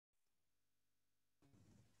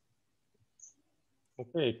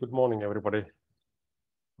Okay, good morning, everybody.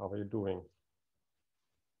 How are you doing?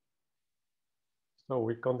 So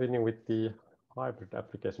we continue with the hybrid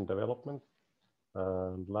application development.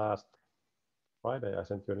 And last Friday, I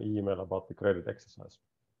sent you an email about the credit exercise.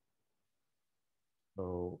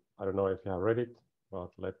 So I don't know if you have read it, but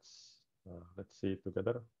let's see it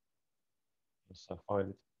together. Yes, I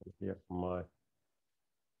find it here from my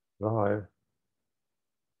drive.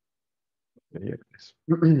 Here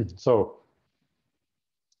it is. So,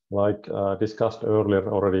 like discussed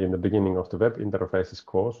earlier already in the beginning of the web interfaces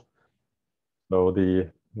course, so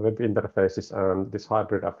the web interfaces and this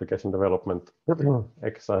hybrid application development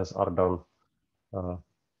exercise are done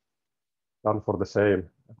for the same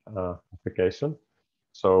application.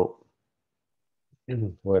 So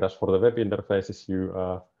whereas for the web interfaces, you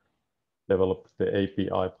develop the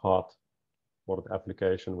API part for the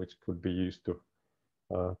application, which could be used to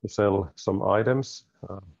sell some items.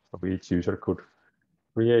 So each user could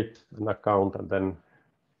create an account and then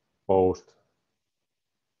post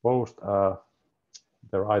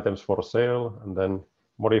their items for sale, and then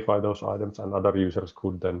modify those items, and other users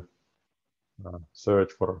could then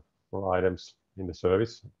search for items in the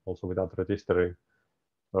service also without registering.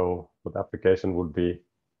 So the application would be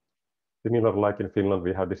similar, like in Finland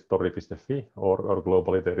we have this Tori.fi, or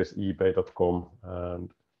globally there is eBay.com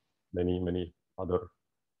and many other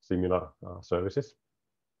similar services.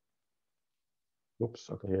 Oops,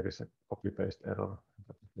 okay, here is a copy-paste error.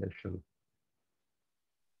 Application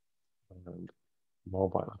and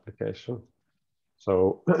mobile application.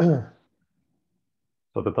 So,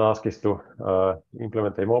 so the task is to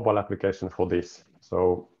implement a mobile application for this.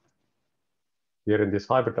 So here in this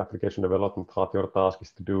hybrid application development part, your task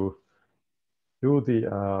is to do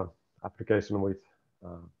the application with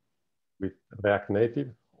React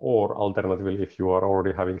Native, or alternatively, if you are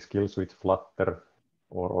already having skills with Flutter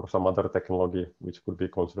or some other technology which could be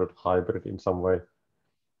considered hybrid in some way,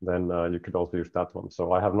 then you could also use that one.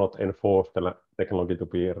 So I have not enforced the technology to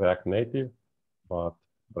be React Native, but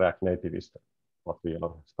React Native is what we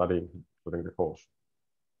are studying during the course.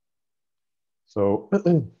 So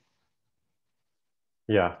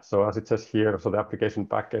yeah, so as it says here, so the application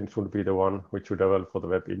backend should be the one which you develop for the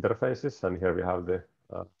web interfaces. And here we have the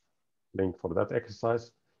link for that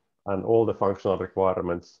exercise. And all the functional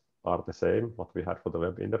requirements are the same, what we had for the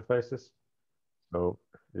web interfaces. So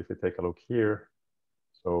if you take a look here,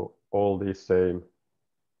 so all these same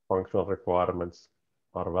functional requirements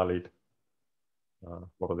are valid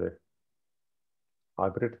for the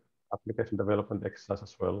hybrid application development exercise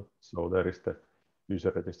as well. So there is the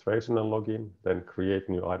user registration and login, then create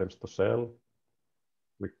new items to sell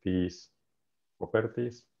with these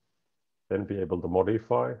properties, then be able to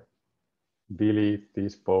modify, delete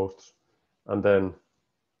these posts, and then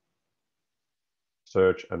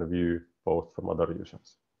search and view posts from other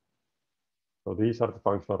users. So these are the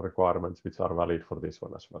functional requirements which are valid for this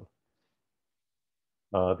one as well.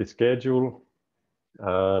 The schedule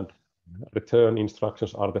and return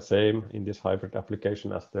instructions are the same in this hybrid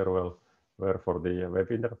application as there were for the web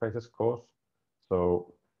interfaces course.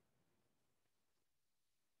 So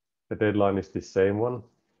the deadline is the same one,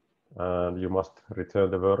 and you must return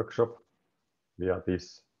the workshop via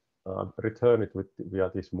this, return it via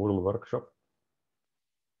this Moodle workshop.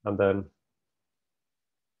 And then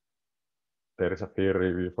there is a peer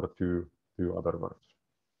review for two other works.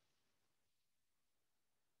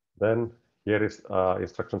 Then here is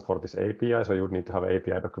instructions for this API. So you would need to have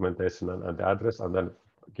API documentation and the address, and then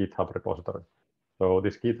GitHub repository. So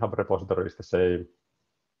this GitHub repository is the same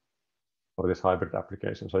for this hybrid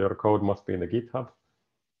application. So your code must be in the GitHub.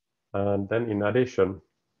 And then in addition,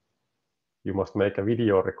 you must make a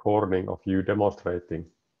video recording of you demonstrating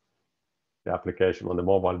the application on the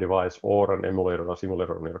mobile device or an emulator or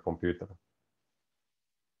simulator on your computer.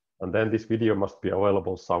 And then this video must be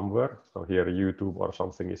available somewhere. So here YouTube or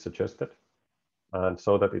something is suggested, and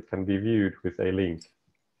so that it can be viewed with a link.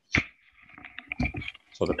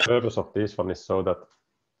 So the purpose of this one is so that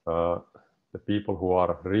the people who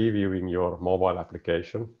are reviewing your mobile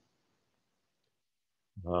application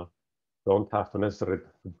don't have to necessarily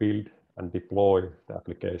build and deploy the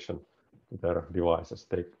application to their devices.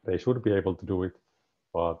 They should be able to do it,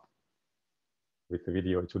 but with the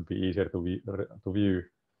video, it should be easier to view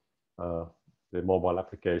the mobile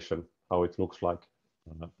application, how it looks like,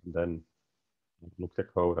 then look the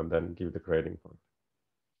code and then give the grading for it.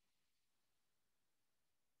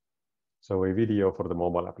 So a video for the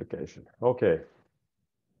mobile application. Okay.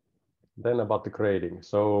 Then about the grading.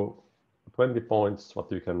 So 20 points, what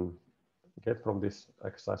you can get from this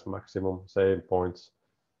exercise maximum, same points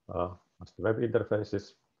as the web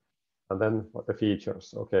interfaces. And then what the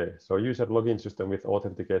features? Okay, so user login system with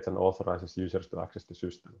authenticates and authorizes users to access the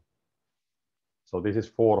system. So this is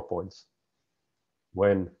 4 points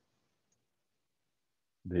when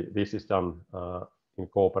this is done in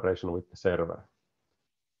cooperation with the server.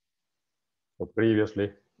 So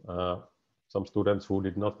previously, some students who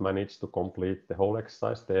did not manage to complete the whole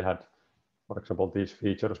exercise, they had, for example, these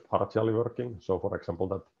features partially working. So for example,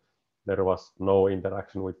 that there was no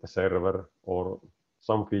interaction with the server, or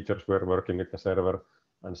some features were working with the server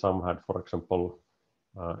and some had, for example,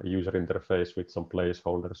 a user interface with some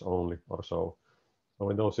placeholders only or so. So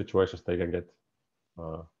in those situations, they can get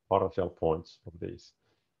partial points of these.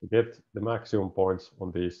 To get the maximum points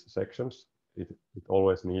on these sections, it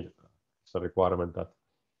always needs a requirement that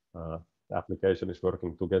the application is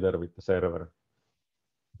working together with the server,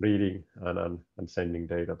 reading and sending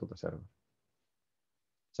data to the server.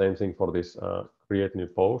 Same thing for this create new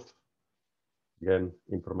post. Again,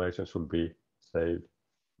 information should be saved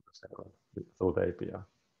through the API.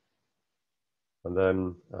 And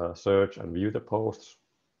then search and view the posts.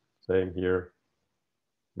 Same here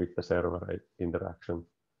with the server interaction.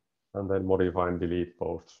 And then modify and delete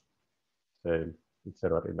posts. Same with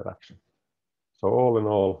server interaction. So all in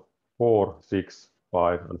all, 4, 6,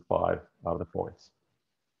 5, and 5 are the points.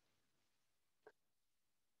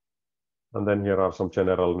 And then here are some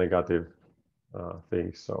general negative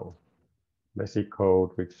things. So messy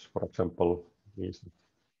code, which, for example, means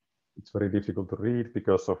it's very difficult to read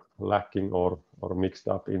because of lacking or mixed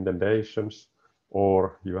up indentations,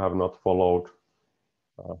 or you have not followed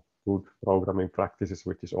good programming practices,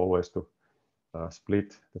 which is always to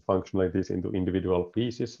split the functionalities into individual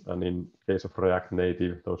pieces. And in case of React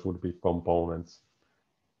Native, those would be components.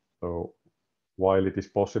 So while it is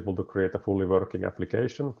possible to create a fully working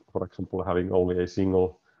application, for example, having only a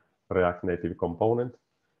single React Native component,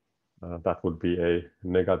 that would be a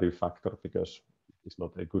negative factor because it's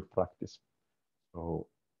not a good practice. So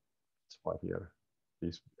that's why here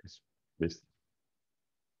is listed.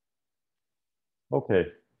 Okay,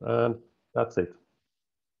 and that's it.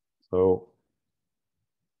 So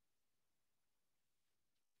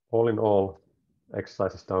all in all,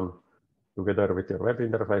 exercise is done together with your web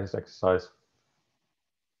interfaces exercise,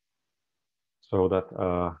 so that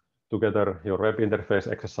together your web interface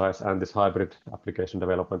exercise and this hybrid application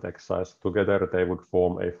development exercise, together they would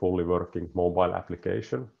form a fully working mobile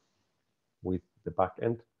application with the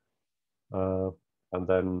backend. And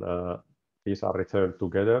then these are returned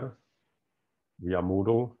together via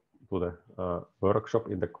Moodle to the workshop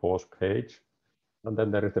in the course page. And then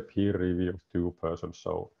there is a peer review of 2 persons.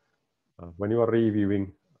 So when you are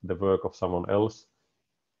reviewing the work of someone else,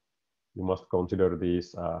 you must consider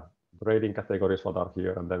these grading categories what are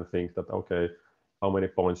here, and then think that, okay, how many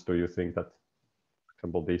points do you think that, for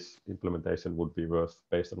example, this implementation would be worth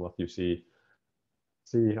based on what you see.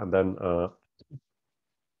 And then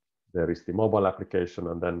there is the mobile application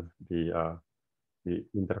and then the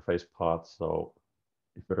interface part. So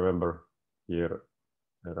if you remember here,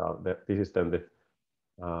 this is then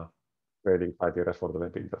the grading criteria for the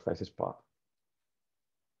web interfaces part.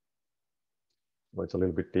 So it's a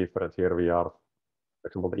little bit different here. We are, for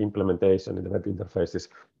example, the implementation in the web interfaces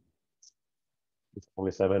is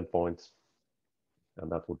only 7 points,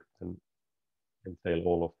 and that would then entail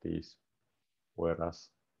all of these. Whereas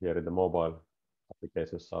here in the mobile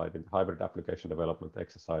application side, in the hybrid application development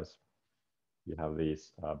exercise, you have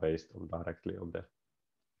these based on directly on the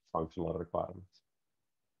functional requirements.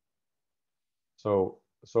 So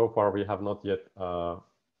far we have not yet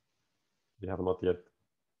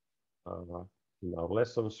in our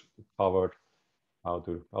lessons covered how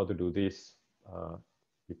to do this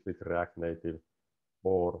with React Native,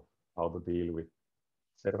 or how to deal with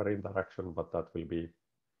server interaction, but that will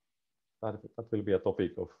be a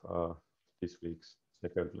topic of this week's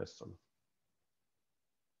second lesson.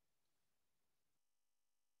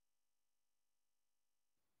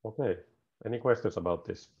 Okay, any questions about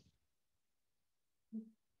this?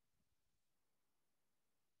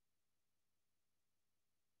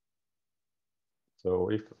 So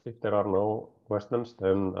if there are no questions,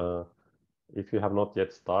 then if you have not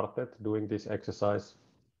yet started doing this exercise,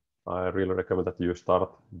 I really recommend that you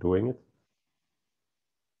start doing it.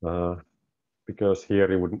 Because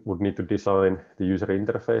here you would need to design the user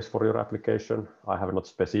interface for your application. I have not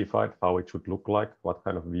specified how it should look like, what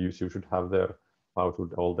kind of views you should have there, how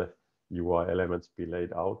should all the UI elements be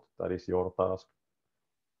laid out. That is your task.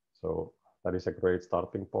 So that is a great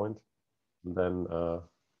starting point. And then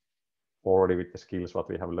already with the skills what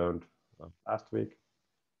we have learned last week,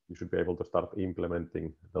 you should be able to start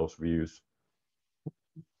implementing those views.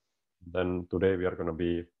 Then today we are going to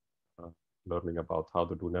be learning about how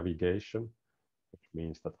to do navigation, which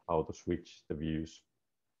means that how to switch the views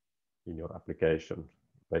in your application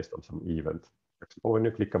based on some event. For example, when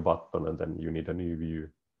you click a button and then you need a new view,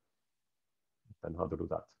 then how to do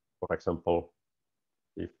that. For example,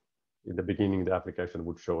 if in the beginning the application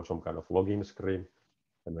would show some kind of login screen,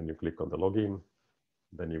 and when you click on the login,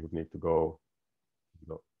 then you would need to go,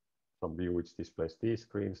 some view which displays these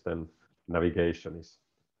screens, then navigation is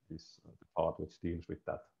the part which deals with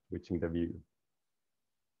that, switching the view.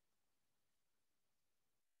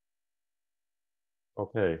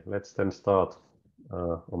 Okay, let's then start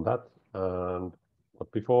on that.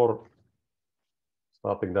 But before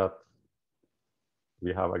starting that,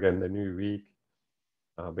 we have again the new week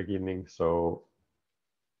beginning. So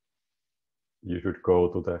you should go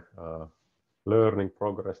to the learning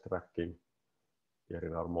progress tracking here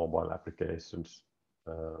in our mobile applications.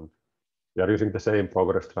 We are using the same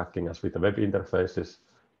progress tracking as with the web interfaces.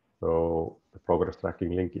 So the progress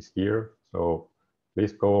tracking link is here. So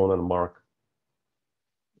please go on and mark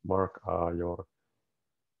your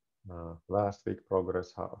last week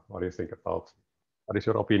progress. What do you think about? What is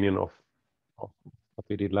your opinion of what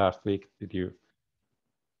we did last week?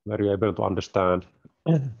 Were you able to understand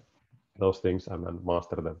those things and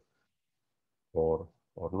master them, or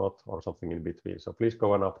not, or something in between? So please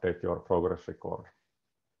go and update your progress record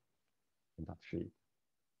in that sheet.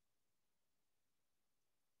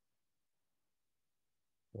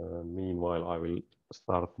 Meanwhile, I will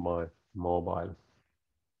start my mobile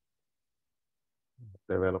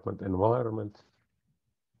development environment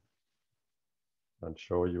and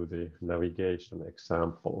show you the navigation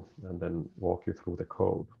example and then walk you through the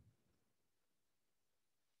code.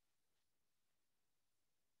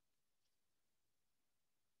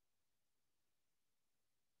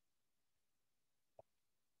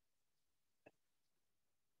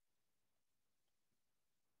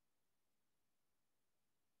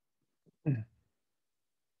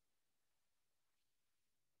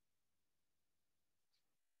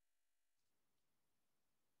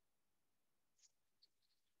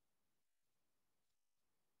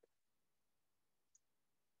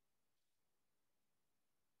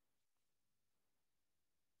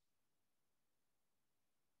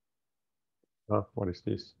 What is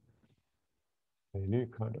this? A new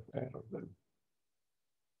kind of error then.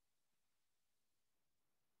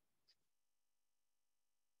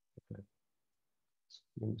 Okay.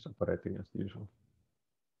 Screen is operating as usual.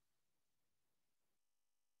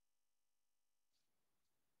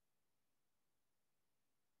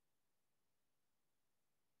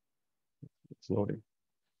 It's loading.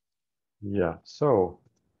 Yeah, so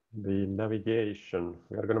the navigation,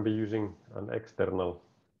 we are going to be using an external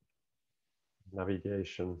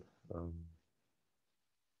navigation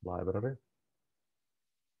library.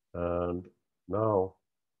 And now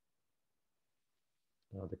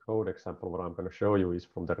the code example what I'm going to show you is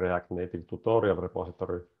from the React Native tutorial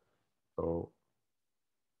repository. So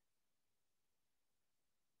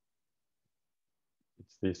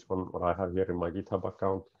it's this one what I have here in my GitHub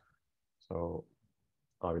account. So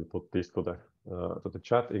I will put this to the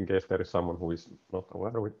chat in case there is someone who is not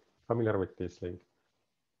familiar with this link.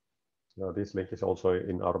 Now this link is also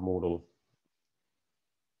in our Moodle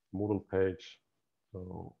page.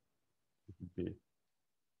 So it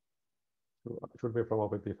should be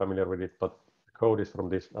probably be familiar with it, but the code is from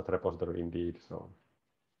this repository indeed. So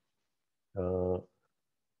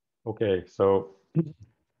okay, so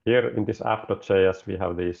here in this app.js we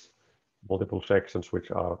have these multiple sections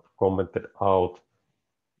which are commented out.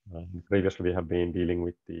 Previously we have been dealing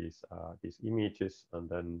with these images, and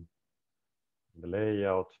then the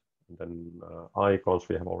layout, and then icons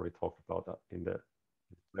we have already talked about that in the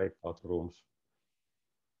breakout rooms.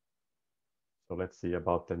 So let's see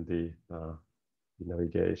about then the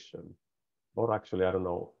navigation. Or actually, I don't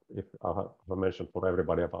know if I have mentioned for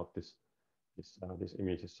everybody about these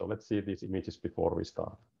images. So let's see these images before we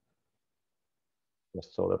start,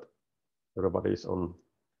 just so that everybody is on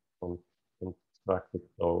track with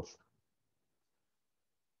those.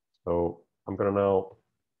 So I'm gonna now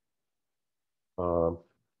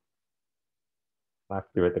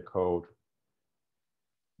activate the code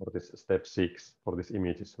for this step 6 for these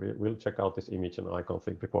images. We'll check out this image and icon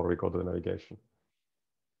thing before we go to the navigation.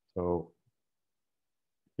 So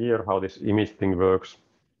here, how this image thing works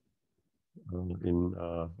in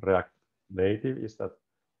React Native is that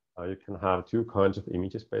you can have two kinds of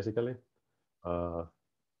images basically.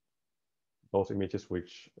 Those images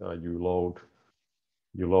which you load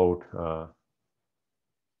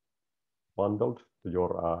bundled to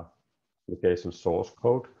your application source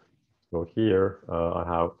code. So here I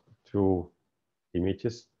have two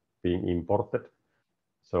images being imported.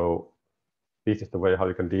 So this is the way how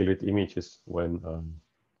you can deal with images when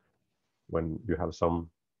you have some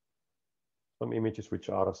images which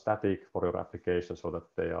are static for your application, so that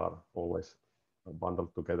they are always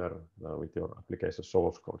bundled together with your application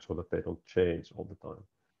source code, so that they don't change all the time.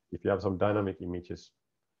 If you have some dynamic images,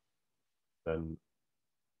 then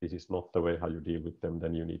this is not the way how you deal with them.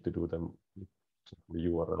 Then you need to do them with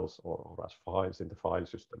URLs or as files in the file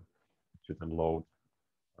system, which you can load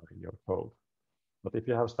in your code. But if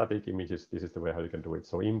you have static images, this is the way how you can do it.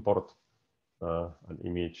 So import an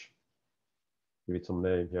image, give it some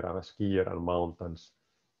name. Here I have skier and mountains,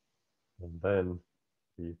 and then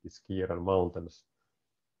the skier and mountains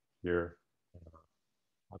here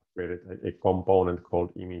I've created a component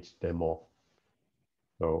called image demo.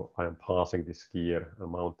 So I am passing the skier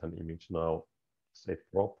and mountain image now as a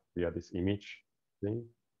prop via this image thing,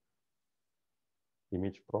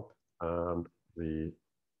 image prop, and the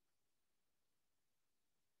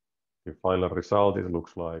final result, it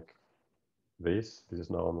looks like this. This is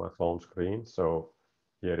now on my phone screen. So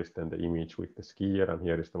here is then the image with the skier, and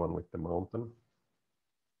here is the one with the mountain.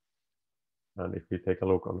 And if we take a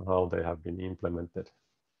look on how they have been implemented,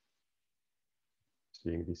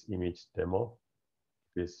 seeing this image demo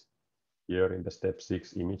is here in the step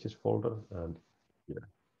 6 images folder and here.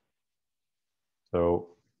 So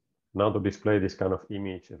now to display this kind of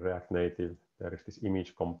image in React Native, there is this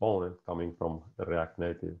image component coming from the React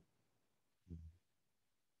Native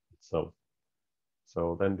itself.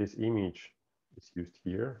 So then this image is used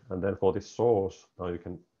here, and then for the source, now you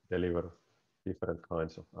can deliver different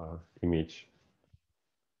kinds of image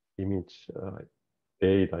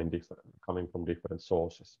data coming from different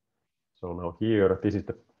sources. So now here, this is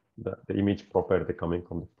the image property coming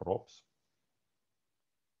from the props.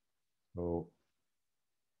 So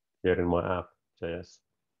here in my app.js,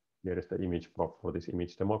 here is the image prop for this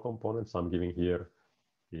image demo component. So I'm giving here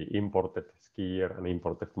the imported skier and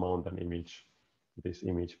imported mountain image, this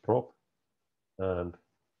image prop, and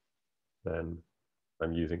then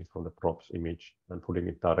I'm using it from the props image and putting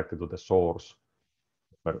it directly to the source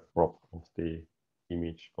prop of the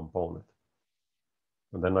image component.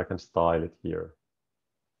 And then I can style it here.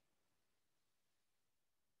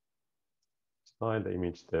 Style the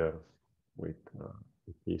image there with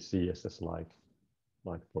the CSS-like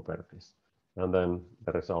properties. And then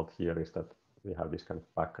the result here is that we have this kind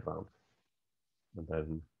of background. And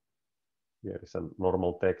then here is a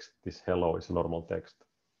normal text. This hello is normal text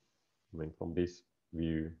coming from this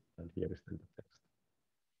view, and here is the text.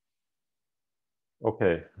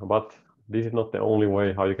 Okay, but this is not the only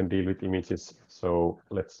way how you can deal with images. So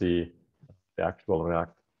let's see the actual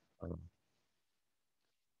React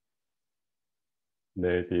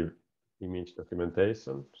native image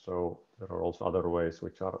documentation. So there are also other ways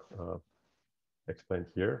which are explained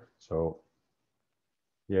here. So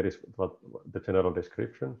here is what the general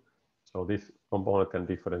description. So this component can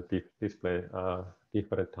display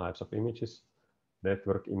different types of images.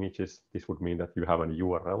 Network images, this would mean that you have an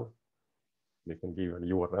URL. You can give an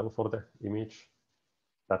URL for the image.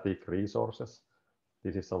 Static resources.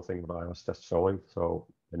 This is something that I was just showing. So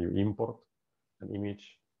when you import an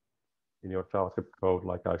image in your JavaScript code,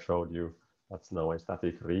 like I showed you, that's now a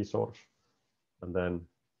static resource. And then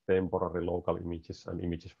temporary local images and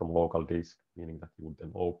images from local disk, meaning that you would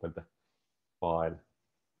then open the file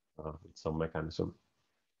with some mechanism.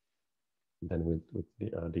 And then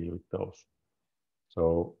we'll deal with those.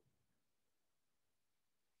 So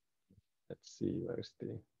let's see, where is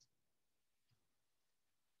the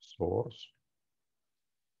source?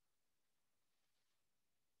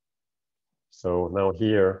 So now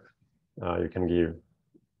here you can give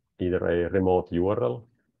either a remote URL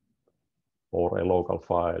or a local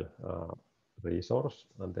file resource,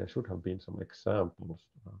 and there should have been some examples.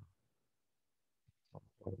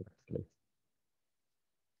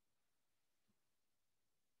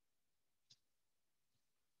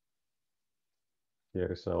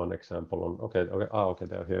 Here is now an example on, okay,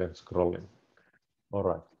 they're here scrolling. All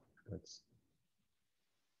right, let's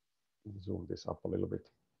zoom this up a little bit.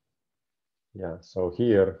 Yeah, so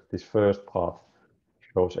here, this first part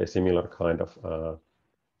shows a similar kind of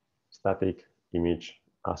static image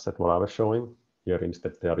asset what I was showing. Here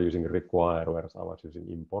instead they are using require, whereas I was using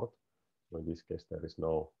import. So in this case, there is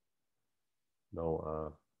no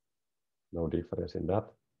difference in that.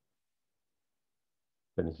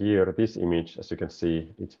 Then here, this image, as you can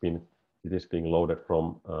see, it is being loaded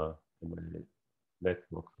from a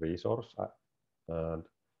network resource. And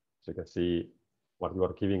as you can see, what you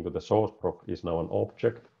are giving to the source prop is now an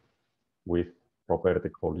object with property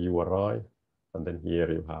called URI. And then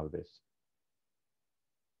here you have this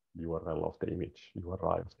URL of the image,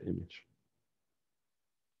 URI of the image.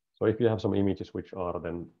 So if you have some images which are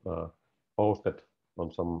then posted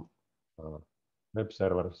on some web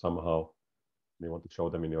server somehow, and you want to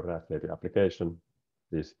show them in your React Native application,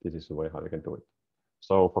 this is the way how you can do it.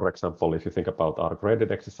 So for example, if you think about our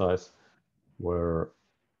graded exercise, where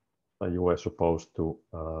you were supposed to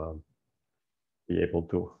be able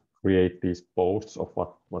to create these posts of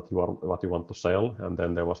what you want to sell, and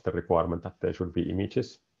then there was the requirement that there should be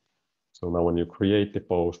images. So now when you create the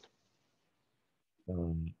post,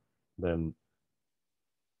 then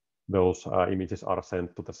those images are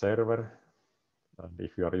sent to the server. And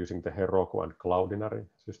if you are using the Heroku and Cloudinary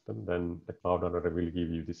system, then the Cloudinary will give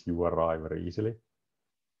you this URI very easily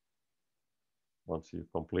once you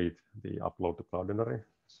complete the upload to Cloudinary.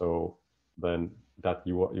 So then that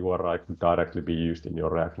URI could directly be used in your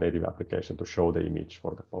React Native application to show the image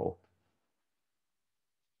for the post.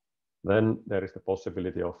 Then there is the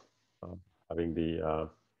possibility of having the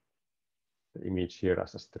image here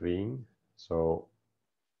as a string. So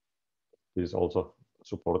this is also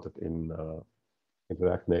supported in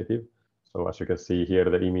React Native. So as you can see here,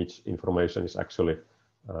 the image information is actually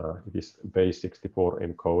it is base64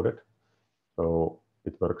 encoded. So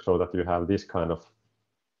it works so that you have this kind of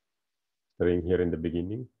string here in the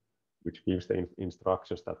beginning, which gives the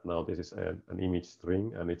instructions that now this is an image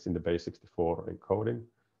string and it's in the base64 encoding,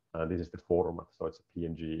 and this is the format, so it's a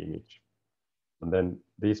PNG image. And then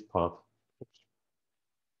this part, oops.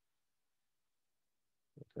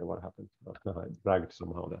 Okay, what happened? I dragged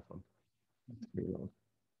somehow that one.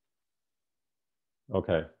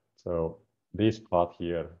 Okay, so this part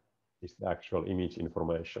here is the actual image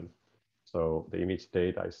information. So the image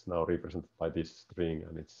data is now represented by this string,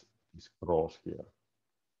 and it's this cross here.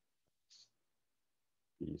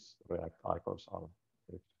 These React icons are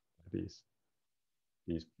these.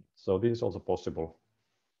 So this is also possible.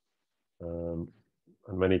 And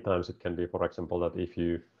many times it can be, for example, that if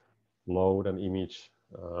you load an image,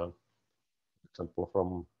 for example,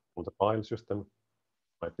 from the file system,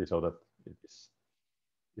 it might be so that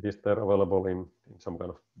it is there available in some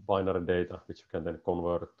kind of binary data, which you can then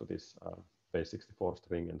convert to this base64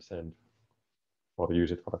 string and send, or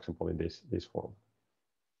use it, for example, in this form.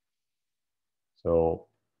 So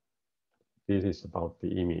this is about the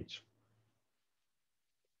image.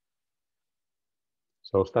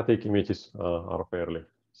 So static images are fairly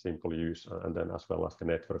simple use, and then as well as the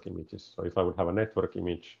network images. So if I would have a network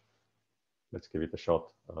image, let's give it a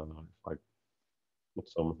shot. If I put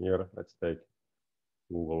some here, let's take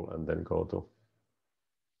Google and then go to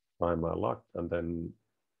Try My Luck, and then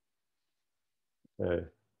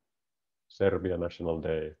Serbia National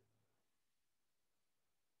Day.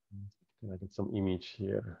 Can I get some image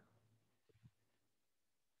here?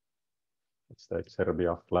 Let's take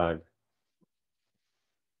Serbia flag.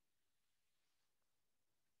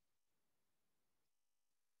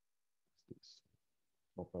 This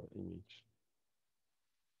proper image.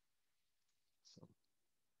 So,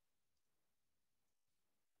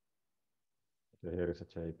 okay, here is a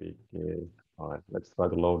JPG. All right, let's try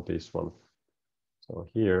to load this one. So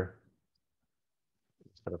here,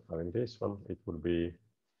 instead of having this one, it would be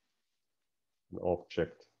an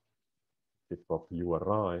object of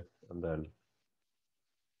URI, and then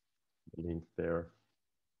the link there.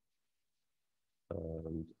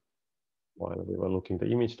 And while we were looking the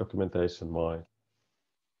image documentation, my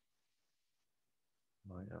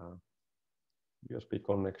USB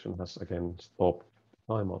connection has again stopped.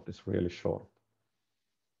 Timeout is really short.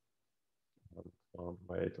 I haven't found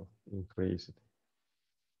a way to increase it.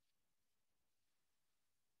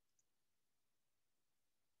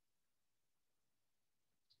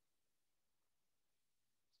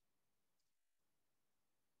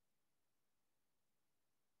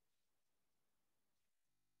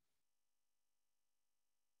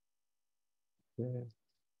 Yeah.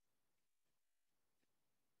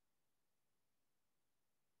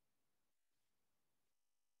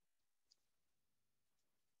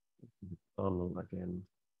 Tunnel again.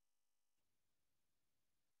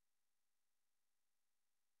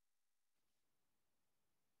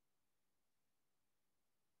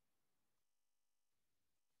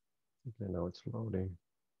 Okay, now it's loading.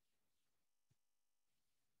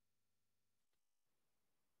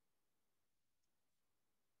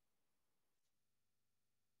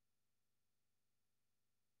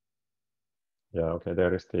 Yeah, okay,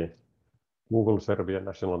 there is the Google Serbia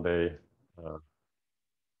National Day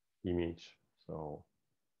image. So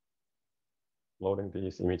loading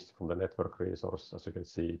these images from the network resource, as you can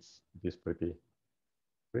see, it is pretty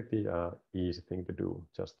easy thing to do.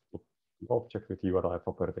 Just put an object with URI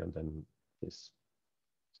property and then this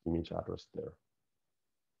image address there.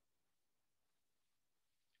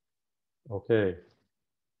 Okay,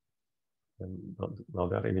 And now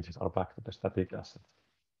their images are back to the static asset.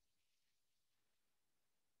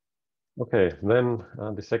 Okay, then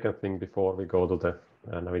the second thing before we go to the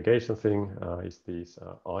navigation thing is these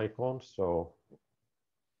icons. So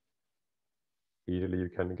easily you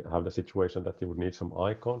can have the situation that you would need some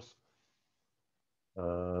icons.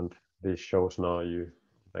 And this shows now you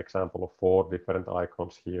an example of 4 different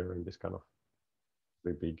icons here in this kind of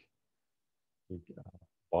very big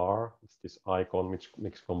bar. It's this icon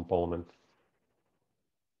mix component,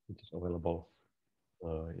 which is available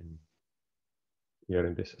here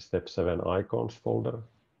in this step 7 icons folder.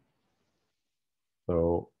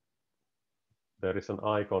 So there is an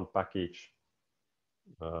icon package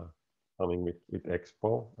coming with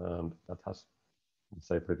Expo, and that has, let's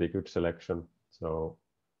say, pretty good selection. So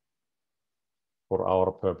for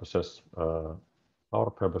our purposes,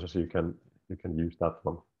 you can use that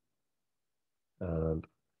one. And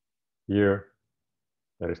here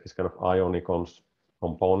there is this kind of Ionicons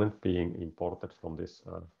component being imported from this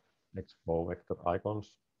Expo vector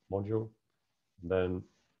icons module. Then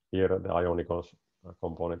here the Ionicons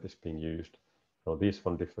component is being used. So this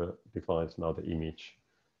one defines now the image,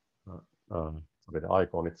 the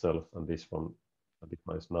icon itself, and this one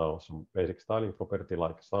defines now some basic styling property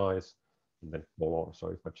like size and then color. So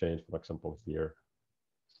if I change, for example, here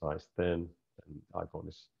size 10, then the icon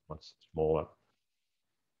is much smaller,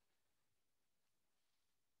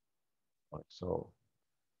 like so.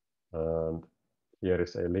 And here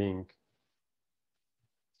is a link.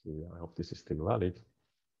 See, I hope this is still valid.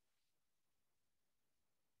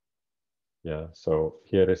 Yeah, so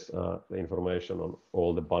here is the information on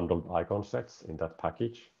all the bundled icon sets in that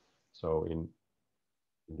package. So in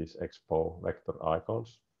this Expo vector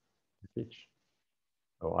icons package.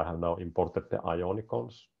 So I have now imported the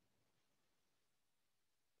Ionicons.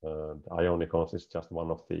 The Ionicons is just one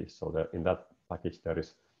of these. So in that package, there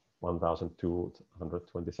is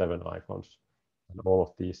 1,227 icons. And all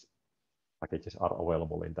of these packages are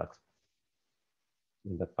available in that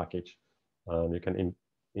package. And you can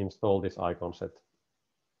install this icon set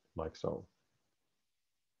like so.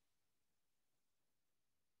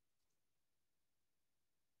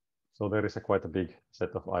 So there is quite a big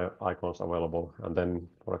set of icons available. And then,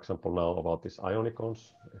 for example, now about these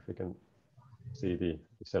Ionicons, if you can see the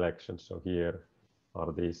selection. So here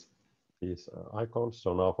are these icons.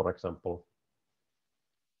 So now, for example,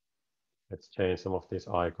 let's change some of these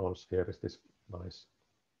icons. Here is this nice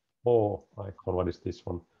O icon. What is this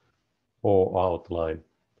one? O outline.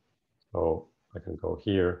 So I can go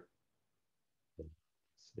here. Let's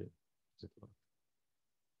see.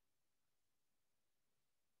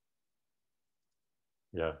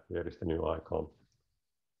 Yeah, here is the new icon.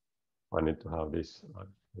 I need to have this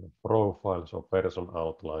profile, so person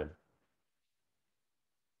outline.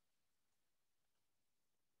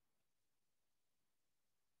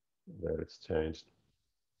 There it's changed.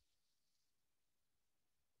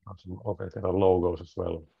 Okay, there are logos as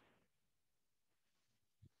well.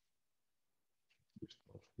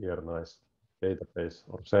 Here, nice database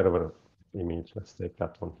or server image. Let's take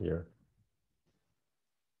that one here.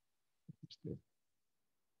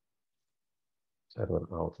 Server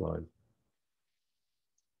outline.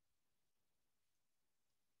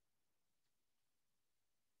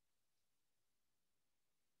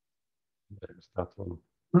 There's that one.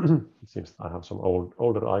 It seems I have some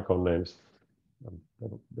older icon names.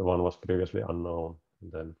 The one was previously unknown.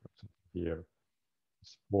 And then here,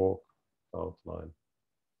 this walk outline.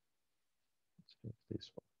 Let's take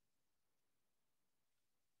this one.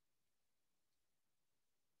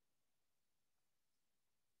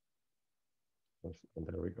 And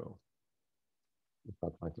there we go. If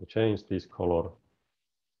I'd like to change this color,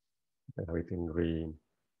 I have it in green,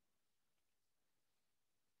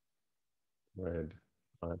 red.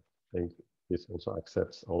 I think this also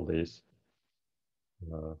accepts all these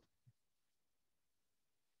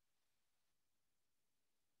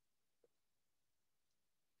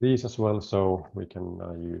as well, so we can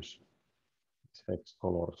use hex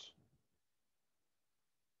colors.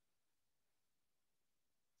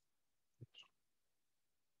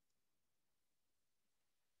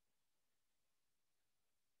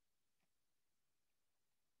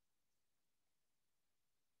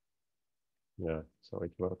 Yeah, so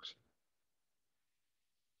it works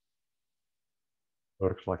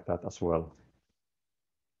like that as well.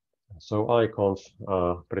 So icons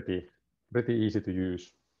are pretty easy to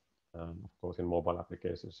use. Of course, in mobile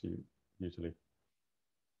applications, you usually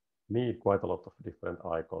need quite a lot of different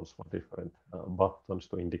icons for different buttons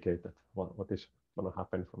to indicate that what is going to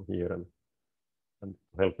happen from here and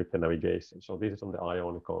help with the navigation. So this is on the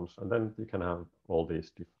Ionicons, and then you can have all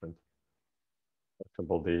these different For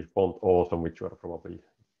example, the font Awesome, which you are probably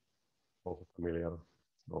also familiar.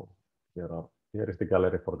 So here is the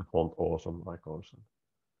gallery for the font Awesome icons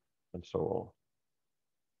and so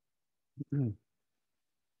on.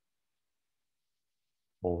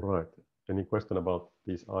 All right. Any question about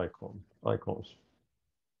these icons?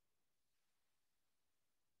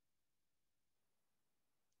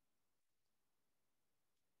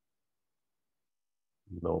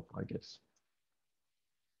 Nope, I guess.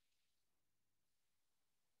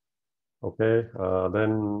 Okay,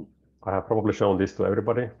 then I have probably shown this to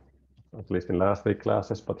everybody, at least in last week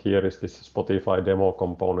classes, but here is this Spotify demo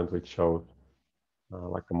component which shows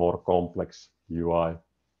like a more complex UI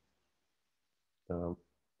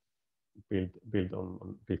built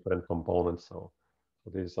on different components. So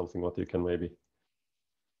this is something what you can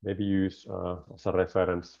maybe use as a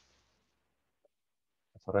reference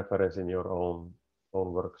in your own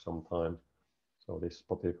work sometime. So this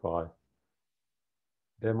Spotify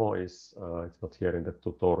demo is it's not here in the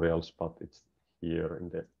tutorials, but it's here in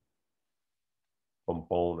the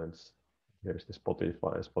components. Here is the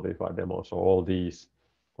Spotify demo. So all these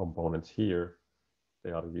components here,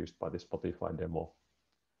 they are used by the Spotify demo.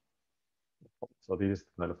 So this is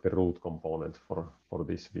kind of the root component for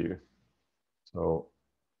this view. So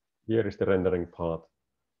here is the rendering part.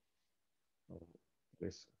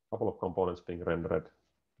 There's a couple of components being rendered.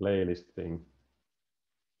 Playlist thing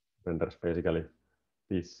renders basically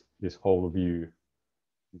this whole view.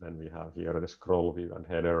 Then we have here the scroll view and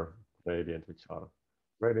header gradient, which are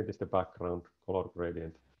gradient is the background, color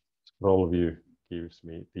gradient. Scroll view gives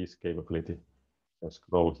me this capability. I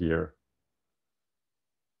scroll here.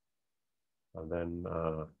 And then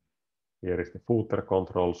here is the footer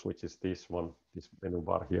controls, which is this one, this menu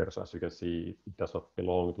bar here. So as you can see, it does not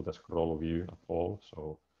belong to the scroll view at all.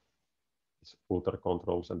 So this footer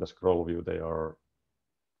controls and the scroll view, they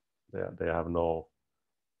have no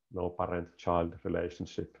parent-child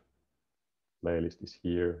relationship. Playlist is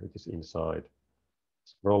here, it is inside.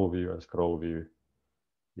 Scroll view and scroll view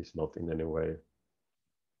is not in any way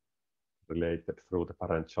related through the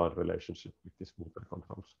parent-child relationship with these footer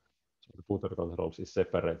controls. So the footer controls is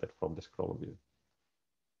separated from the scroll view.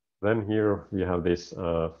 Then here we have this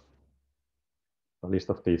a list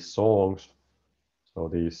of these songs. So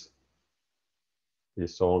these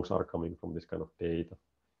songs are coming from this kind of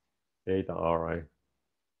data array.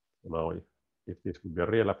 So now if this would be a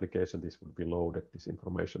real application, this would be loaded, this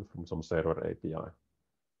information from some server API.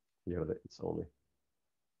 Here it's only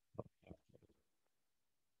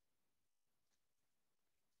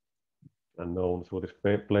unknown through this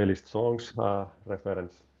playlist songs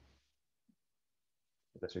reference.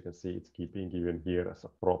 As you can see, it's being given here as a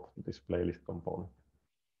prop to this playlist component.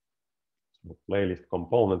 So playlist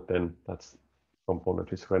component, then that's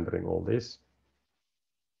component is rendering all this.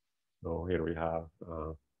 So here we have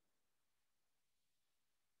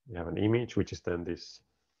an image, which is then this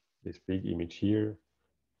big image here.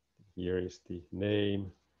 Here is the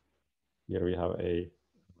name. Here we have a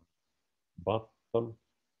button.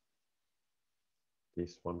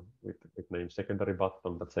 This one with name secondary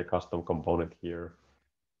button. That's a custom component here.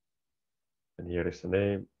 And here is the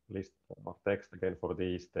name list of text again for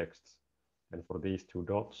these texts. And for these two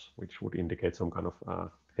dots, which would indicate some kind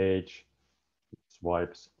of page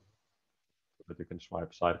swipes, so that you can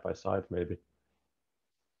swipe side by side maybe.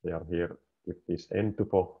 They are here with this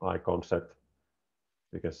N2PO icon set.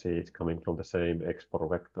 You can see it's coming from the same Expo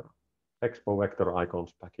Vector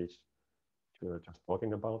icons package we were just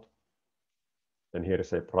talking about. And here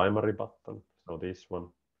is a primary button, so this one.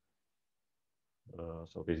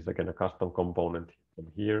 So this is again a custom component from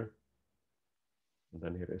here. And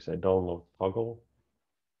then here is a download toggle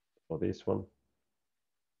for this one.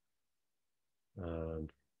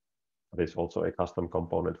 And there's also a custom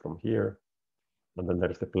component from here. And then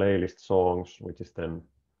there is the playlist songs, which is then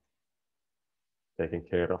taking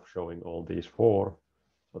care of showing all these four.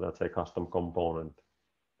 So that's a custom component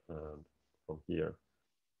from here.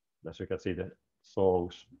 And as you can see, the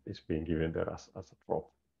songs is being given there as a prop.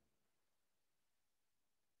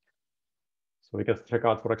 So we can check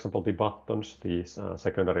out, for example, the buttons, these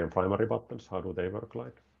secondary and primary buttons. How do they work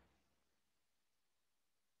like?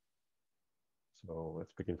 So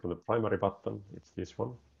let's begin from the primary button. It's this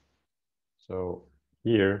one. So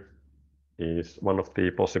here is one of the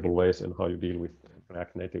possible ways in how you deal with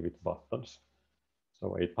React Native with buttons.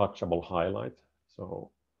 So a touchable highlight. So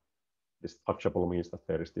this touchable means that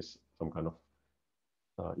there is some kind of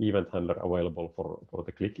event handler available for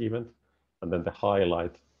the click event. And then the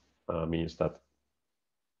highlight means that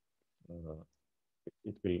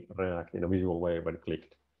it will react in a visual way when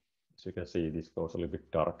clicked. As you can see, this goes a little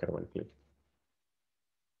bit darker when clicked.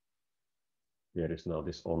 here is now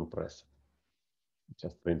this on press,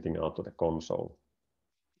 just printing out to the console.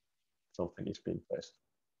 Something is being pressed.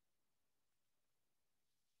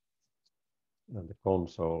 And the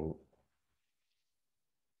console,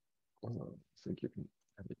 I think you can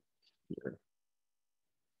have it here.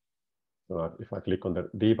 So if I click on the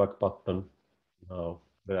debug button, now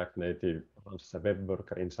React Native runs as a web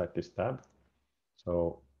worker inside this tab.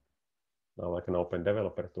 So now I can open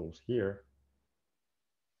developer tools here.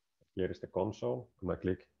 Here is the console, and I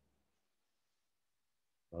click.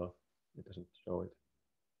 It doesn't show it.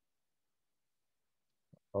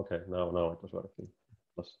 Okay, now it was working.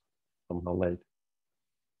 It was somehow late.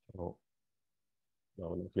 So now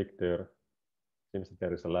when I click there, seems that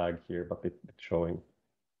there is a lag here, but it's showing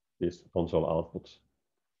these console outputs.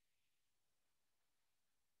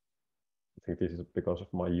 I think this is because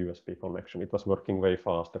of my USB connection. It was working way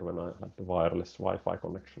faster when I had the wireless Wi-Fi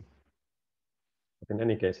connection. But in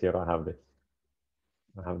any case, here I have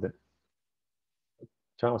the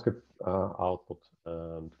JavaScript output,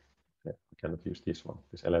 and I cannot use this one.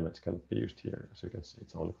 These elements cannot be used here. As you can see,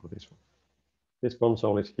 it's only for this one. This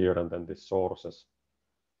console is here, and then this sources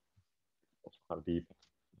also have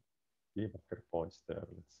debugger points there.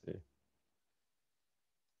 Let's see.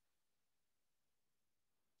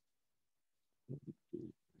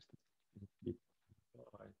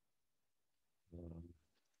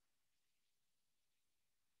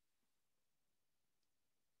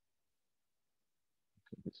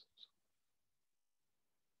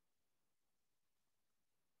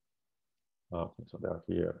 Okay, so they are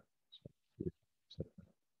here. So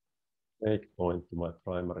make point to my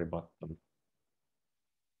primary button.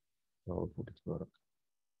 So would it work?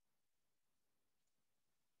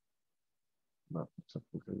 No, it's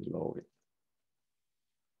really low.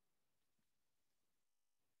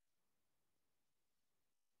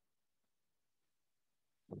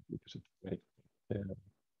 Because it make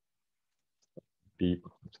deep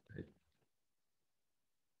state.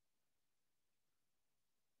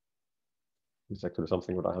 It's actually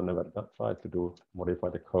something that I have never tried to do, modify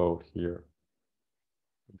the code here.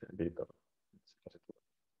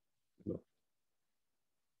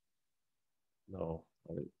 No,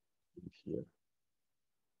 I did it here.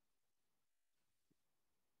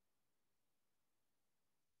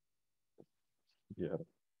 Yeah.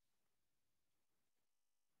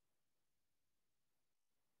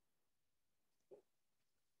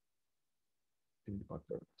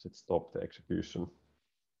 Debugger, it stop the execution.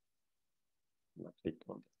 And I click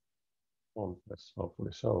on press,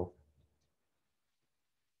 hopefully so.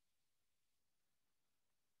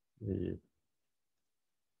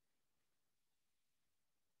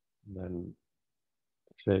 Then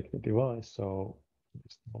shake the device, so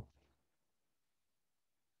it's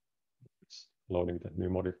loading the new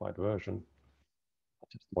modified version. I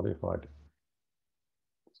just modified.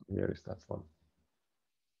 So here is that one.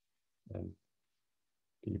 And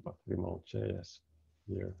debug remote.js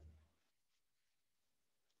here.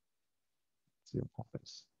 Let's see what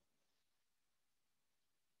happens.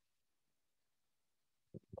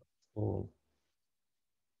 Oh.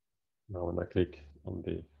 Now when I click on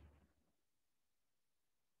the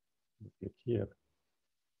click here.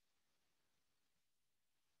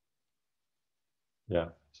 Yeah,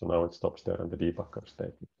 so now it stops there in the debugger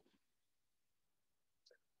statement.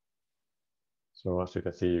 So as you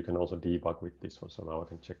can see, you can also debug with this one. So now I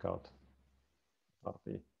can check out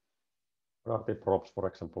the props, for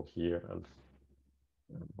example, here, and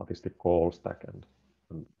what is the call stack and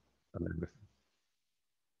everything.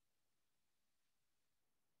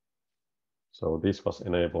 So this was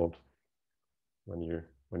enabled when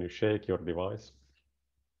you shake your device.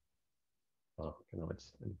 Okay, now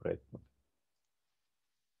it's in breakpoint.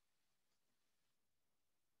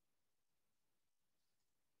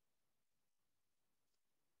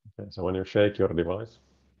 Okay, so when you shake your device,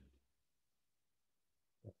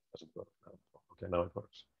 it doesn't work now. Okay, now it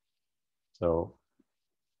works. So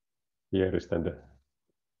here is then the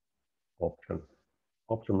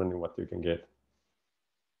option menu, what you can get.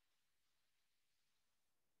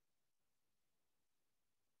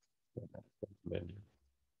 Menu.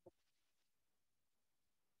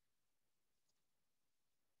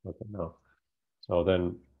 Okay, now. So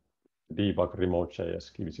then debug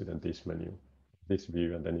remote.js gives you then this menu, this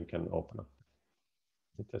view, and then you can open up.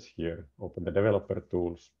 It says here, open the developer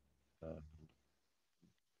tools.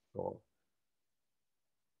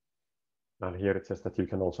 And here it says that you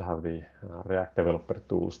can also have the React developer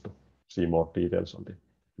tools to see more details on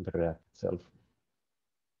the React itself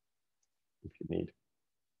if you need.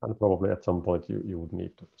 And probably at some point you would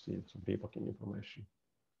need to see some debugging information.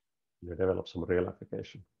 You develop some real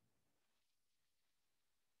application.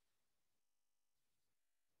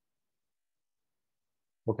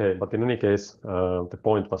 Okay, but in any case, the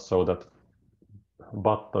point was so that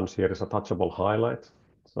buttons here is a touchable highlight.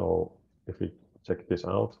 So if we check this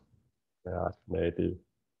out, native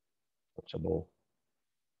touchable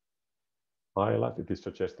highlight, it is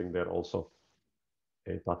suggesting there also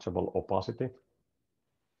a touchable opacity.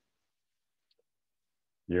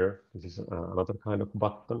 Here, this is another kind of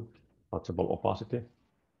button, touchable opacity.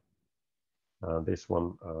 This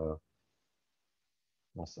one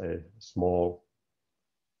has a small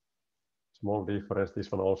difference.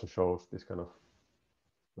 This one also shows this kind of,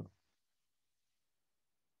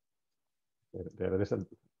 there is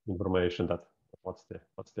information that what's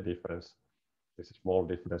the difference. There's a small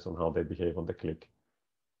difference on how they behave on the click.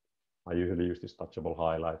 I usually use this touchable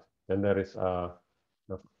highlight. Then there is a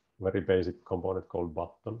very basic component called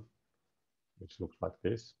button, which looks like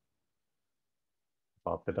this.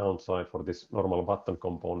 But the downside for this normal button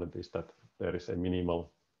component is that there is a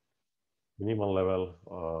minimal level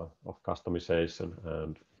of customization,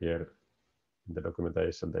 and here in the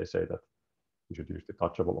documentation they say that you should use the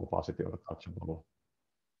touchable opacity or touchable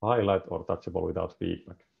highlight or touchable without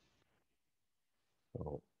feedback.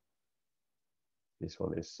 So this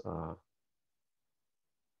one is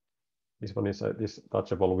this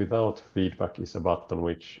touchable without feedback is a button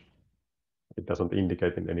which it doesn't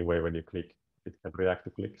indicate in any way when you click. It can react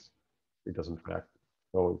to clicks. It doesn't react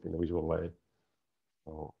show it in a visual way.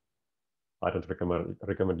 So I don't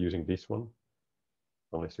recommend using this one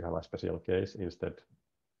unless you have a special case. Instead,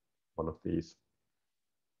 one of these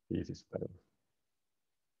is better.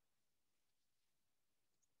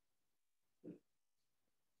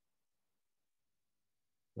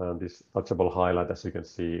 And this touchable highlight, as you can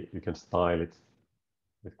see, you can style it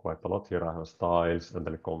with quite a lot. Here I have styles and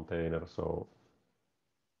then a container. So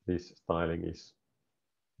this styling is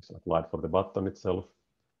applied for the button itself.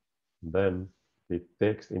 Then the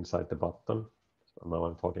text inside the button. So now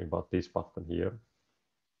I'm talking about this button here.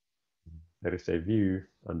 There is a view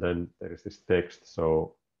and then there is this text.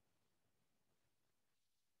 So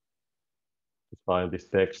to style this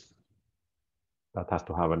text, that has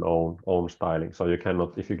to have an own styling. So you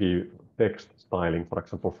cannot, if you give text styling, for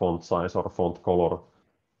example, font size or font color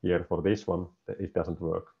here for this one, it doesn't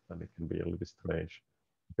work, and it can be a little bit strange.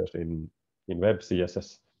 Because in web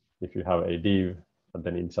CSS, if you have a div, and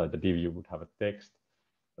then inside the div you would have a text,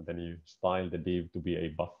 and then you style the div to be a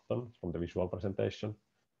button from the visual presentation,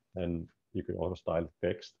 and you can also style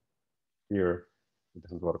text. Here, it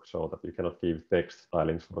doesn't work so that you cannot give text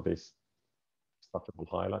stylings for this touchable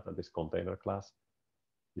highlight and this container class.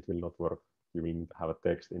 It will not work. You will need to have a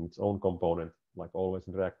text in its own component, like always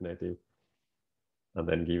in React Native, and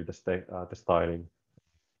then give the styling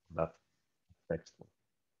that text.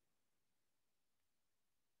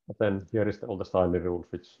 But then here is all the styling rules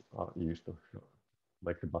which are used to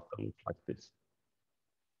make the button look like this.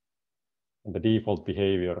 And the default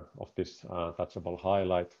behavior of this touchable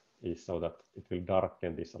highlight is so that it will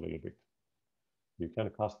darken this a little bit. You can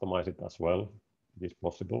customize it as well. It is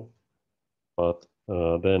possible. But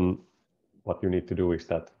then what you need to do is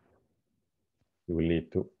that you will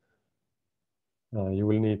need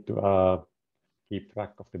to keep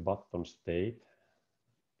track of the button state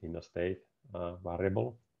in a state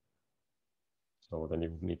variable. So then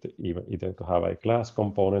you need to either to have a class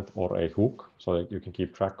component or a hook so that you can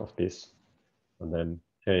keep track of this and then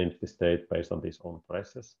change the state based on these on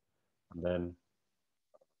presses. And then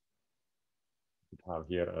you have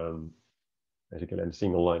here basically a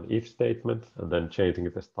single line if statement and then changing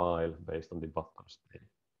the style based on the button state.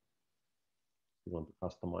 You want to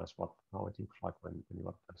customize how it looks like when you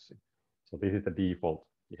are pressing. So this is the default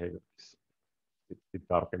behavior. It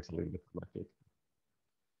darkens a little bit like it.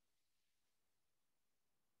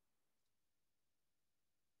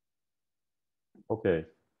 Okay,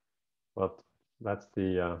 but that's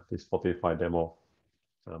the Spotify demo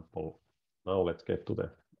sample. Now let's get to the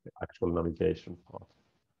actual navigation part.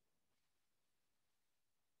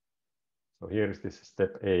 So here is this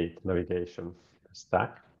step 8 navigation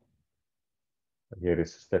stack. And here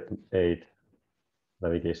is step 8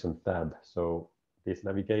 navigation tab. So this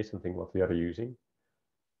navigation thing, what we are using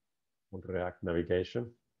on React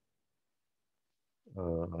navigation,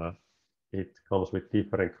 it comes with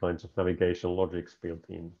different kinds of navigation logics built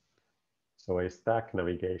in. So a stack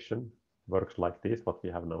navigation works like this, what we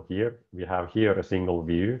have now here. We have here a single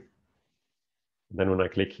view. Then when I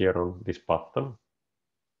click here on this button,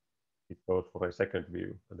 it goes for a second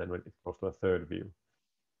view, and then when it goes to a third view.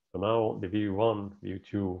 So now the view 1, view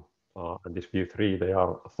 2, and this view 3, they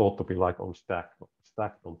are thought to be like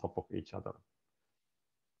stacked on top of each other.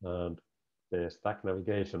 And the stack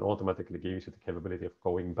navigation automatically gives you the capability of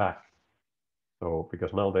going back. So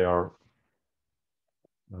because now they are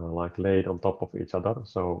like laid on top of each other.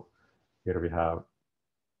 So here we have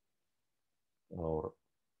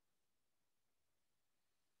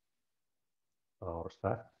our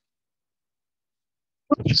stack.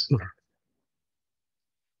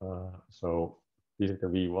 So this is the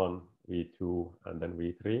V1, V2, and then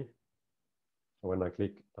V3. So when I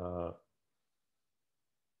click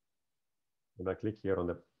here on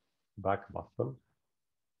the back button,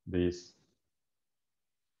 this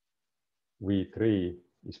V3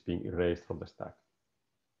 is being erased from the stack,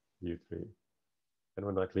 V3. And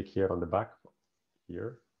when I click here on the back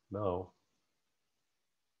here, now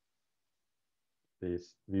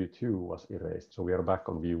this view2 was erased. So we are back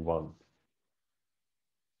on view1.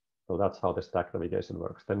 So that's how the stack navigation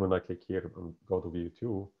works. Then when I click here and go to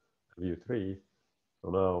view2, view3, so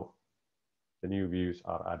now the new views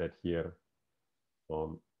are added here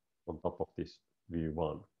on top of this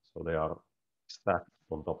view1. So they are stacked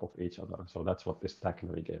on top of each other. So that's what the stack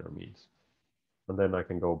navigator means. And then I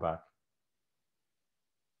can go back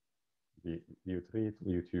view3 to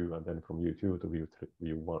view2, and then from view2 to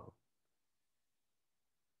view1.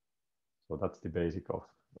 So that's the basic of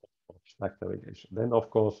stack navigation. Then, of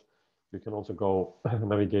course, you can also go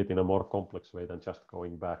navigate in a more complex way than just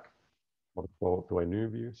going back or go to a new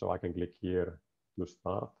view. So I can click here to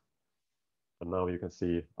start. And now you can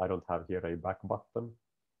see I don't have here a back button.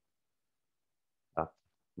 That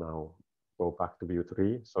now go back to view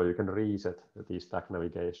 3. So you can reset the stack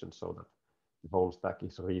navigation so that the whole stack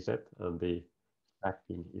is reset and the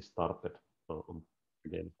stacking is started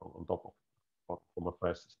again on top of from a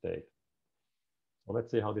fresh state. So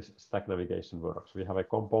let's see how this stack navigation works. We have a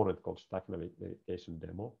component called stack navigation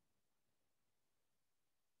demo.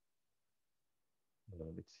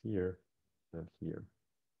 It's here and here.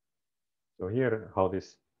 So here how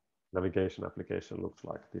this navigation application looks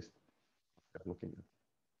like, this we're looking at.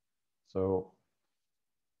 So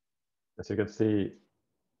as you can see,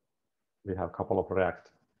 we have a couple of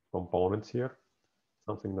React components here,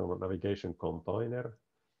 something known as navigation container,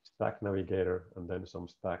 stack navigator, and then some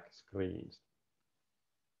stack screens.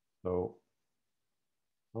 So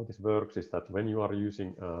how this works is that when you are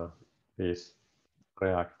using this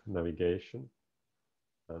React navigation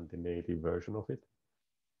and the native version of it,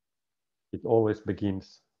 it always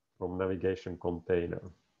begins from navigation container.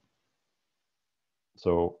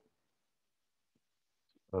 So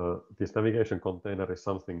this navigation container is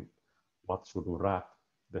something what should wrap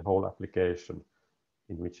the whole application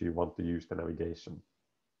in which you want to use the navigation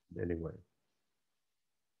anyway.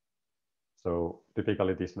 So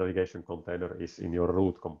typically this navigation container is in your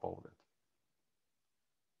root component.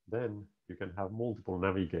 Then you can have multiple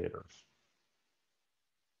navigators.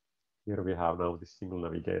 Here we have now this single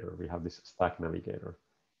navigator. We have this stack navigator.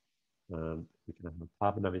 And you can have a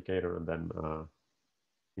tab navigator, and then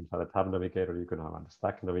inside a tab navigator, you can have a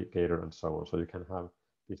stack navigator and so on. So you can have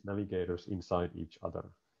these navigators inside each other.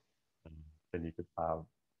 And then you could have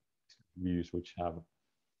views which have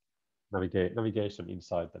navigation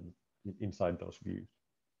inside them, inside those views.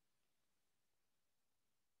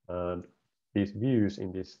 And these views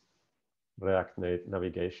in this React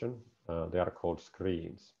navigation, they are called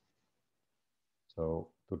screens. So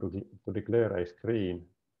to declare a screen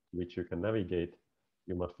which you can navigate,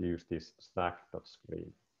 you must use this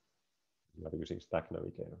stack.screen. You are using stack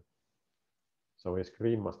navigator. So a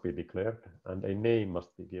screen must be declared and a name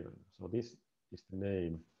must be given. So this is the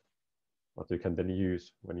name what you can then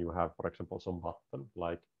use when you have, for example, some button,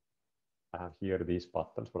 like I have here these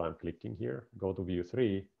buttons, but I'm clicking here, go to view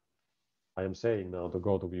 3. I am saying now to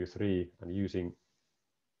go to view 3 and using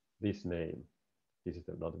this name. This is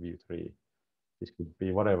not view 3. This could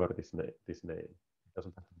be whatever this name. It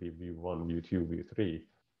doesn't have to be view 1, view 2, view 3.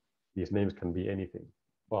 These names can be anything.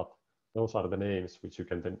 But those are the names which you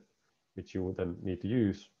then need to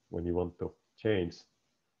use when you want to change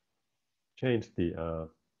the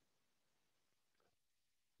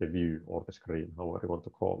view or the screen, however you want to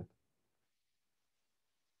call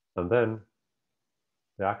it. And then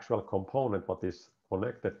the actual component what is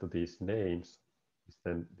connected to these names is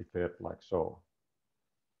then declared like so.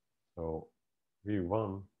 So view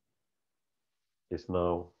 1 is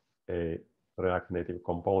now a React Native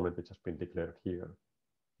component which has been declared here,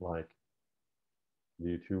 like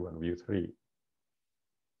view 2 and view 3.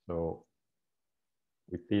 So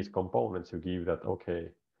with these components, you give that, okay,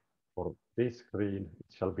 for this screen,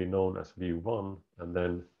 it shall be known as view 1, and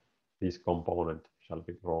then this component shall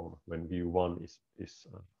be drawn when view 1 is the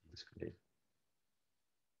screen.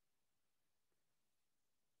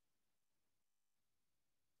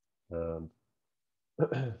 And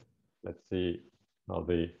let's see how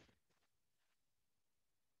the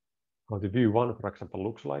view 1, for example,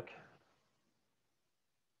 looks like.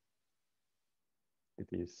 it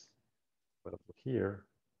is available here,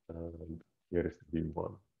 and here is the view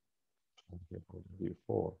 1. So here on the view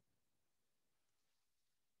 4,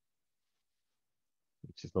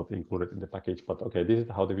 which is not included in the package, but okay, this is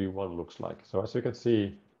how the view 1 looks like. So as you can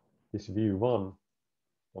see, this view 1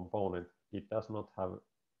 component, it does not have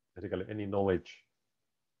basically any knowledge,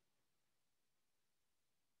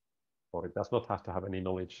 or it does not have to have any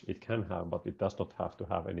knowledge. It can have, but it does not have to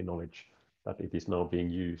have any knowledge that it is now being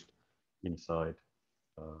used inside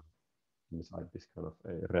inside this kind of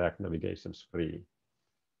a React navigation screen.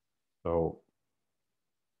 So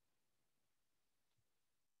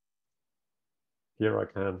here I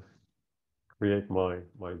can create my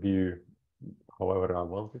view however I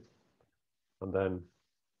want it, and then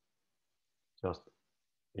just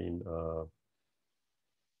in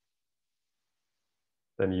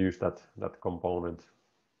then use that component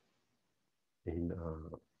in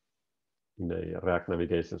a React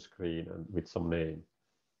navigation screen and with some name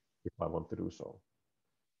if I want to do so.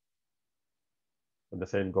 And the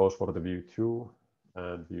same goes for the view 2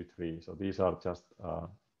 and view 3. So these are just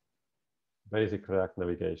basic React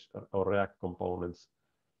navigation or React components,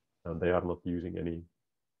 and they are not using any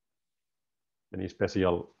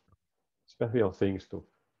special things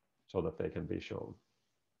so that they can be shown.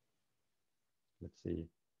 Let's see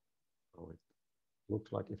how it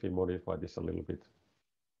looks like if we modify this a little bit.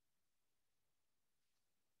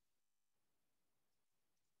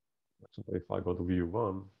 So if I go to view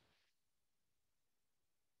 1,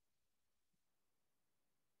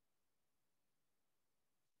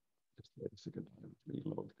 just wait a second, I will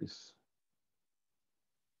reload this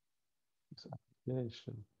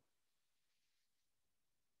application.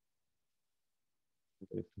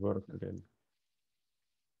 It worked again.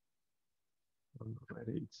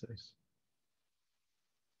 Already it says.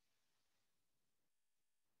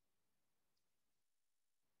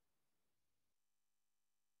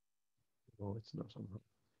 Oh, it's not somehow.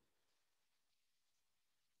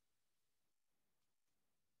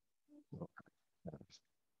 Okay.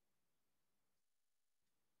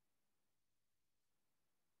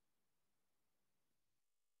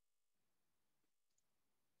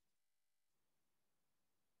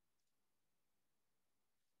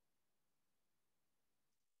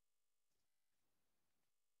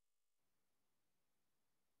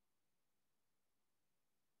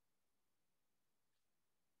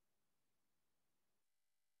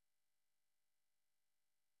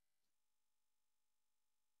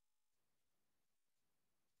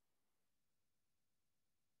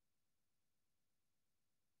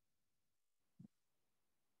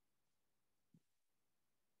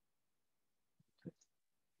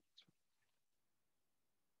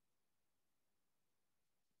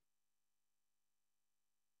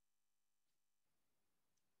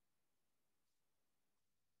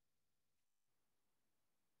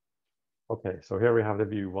 Okay, so here we have the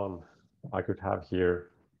view 1. I could have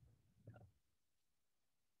here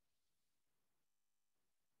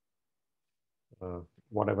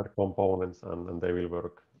whatever components, and they will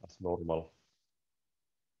work as normal.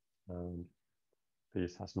 And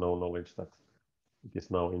this has no knowledge that it is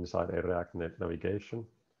now inside a React navigation.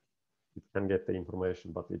 It can get the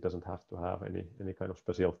information, but it doesn't have to have any kind of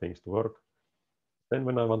special things to work. Then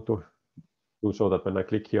when I want to do so that when I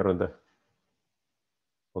click here on the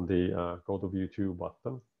go to view 2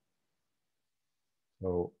 button,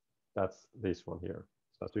 so that's this one here.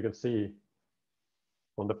 So as you can see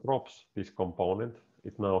on the props, this component,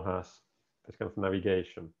 it now has this kind of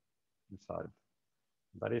navigation inside.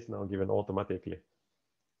 That is now given automatically.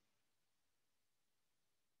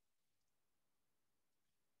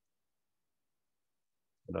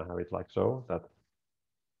 And I have it like so, that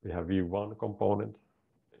we have view 1 component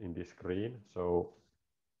in this screen. So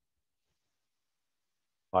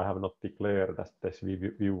I have not declared that this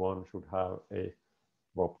view 1 should have a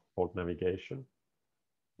prop called navigation,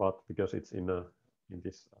 but because it's in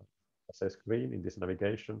this as a screen in this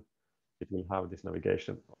navigation, it will have this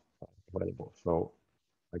navigation available. So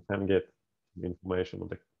I can get information on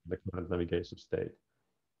the current navigation state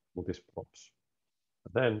with these props.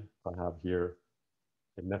 And then I have here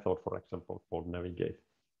a method, for example, called navigate.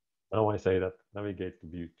 Now I say that navigate to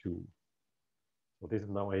view 2. So this is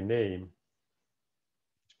now a name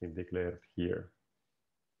which has been declared here.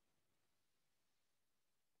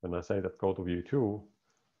 When I say that go to view 2,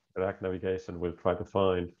 React navigation will try to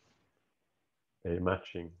find a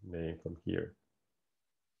matching name from here.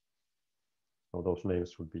 So those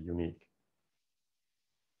names should be unique.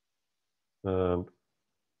 And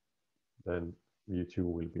then view 2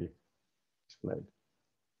 will be displayed,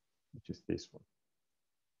 which is this one.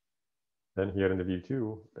 Then here in the view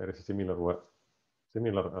 2, there is a similar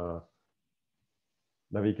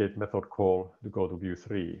navigate method call to go to view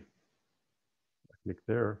 3. I click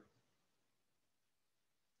there.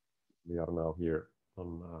 We are now here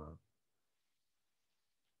on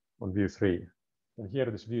view 3. And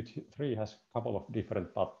here this view 3 has a couple of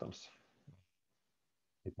different buttons.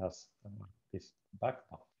 It has this back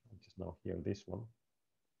button, which is now here, this one,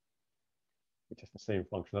 which has the same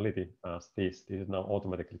functionality as this. This is now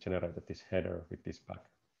automatically generated, this header with this back.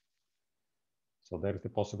 So there is the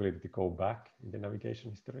possibility to go back in the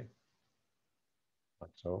navigation history,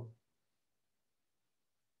 like so.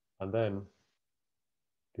 And then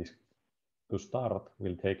this to start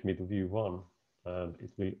will take me to view 1, and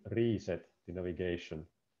it will reset the navigation.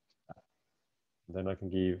 And then I can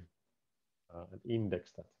give an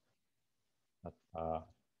index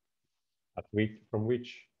from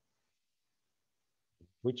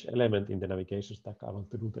which element in the navigation stack I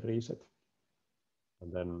want to do the reset,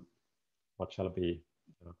 and then what shall be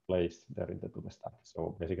placed there into the stack.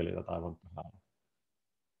 So basically that I want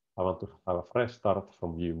to have a fresh start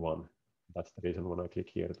from view 1. That's the reason when I click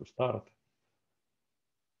here to start,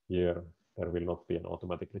 here there will not be an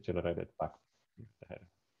automatically generated back header.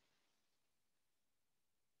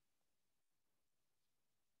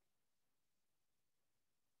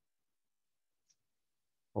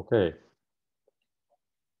 Okay.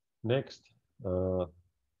 Next,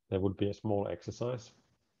 there would be a small exercise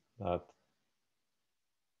that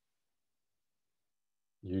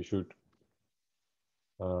you should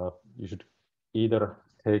either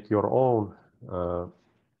take your own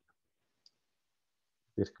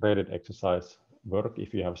this graded exercise work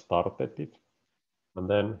if you have started it, and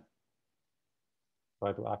then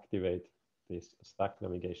try to activate this stack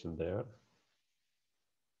navigation there.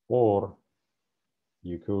 Or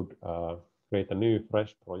you could create a new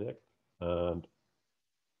fresh project and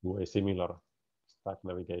do a similar stack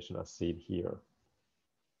navigation as seen here.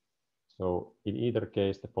 So in either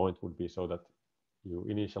case, the point would be so that you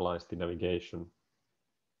initialize the navigation,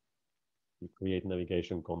 you create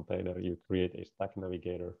navigation container, you create a stack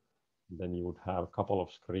navigator, and then you would have a couple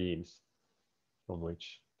of screens from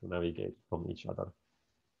which to navigate from each other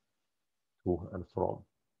to and from.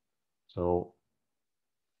 So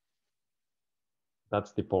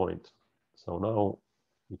that's the point. So now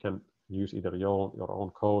you can use either your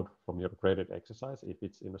own code from your graded exercise if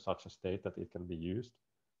it's in such a state that it can be used.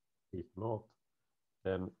 If not,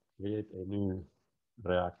 then create a new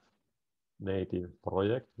React native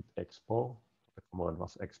project with expo. The command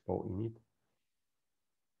was expo init.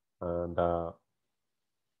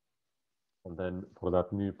 And then for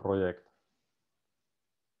that new project,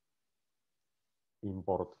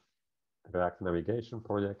 import React navigation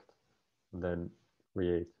project, and then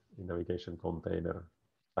create a navigation container,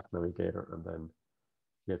 stack navigator, and then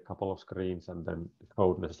get a couple of screens and then the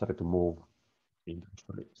code necessary to move into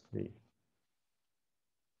the screen.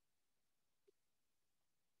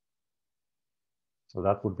 So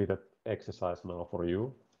that would be the exercise now for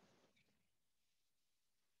you.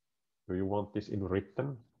 Do you want this in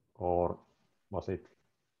written, or was it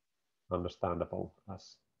understandable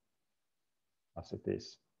as it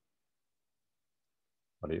is?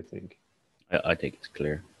 What do you think? I think it's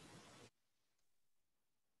clear.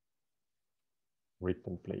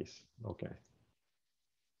 Written, please. Okay.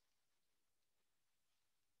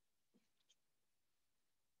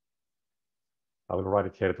 I will write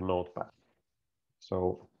it here to Notepad.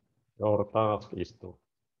 So your task is to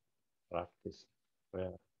practice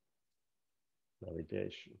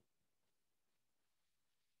navigation.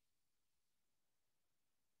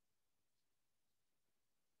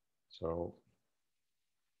 So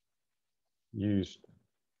use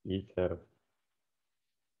either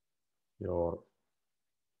your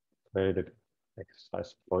graded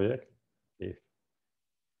exercise project if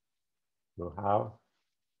you have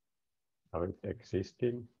it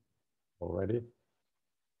existing already,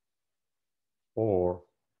 or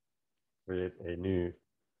create a new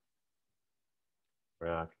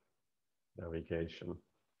React navigation.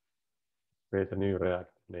 Create a new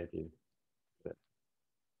React native.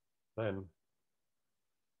 Then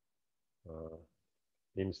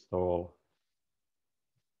install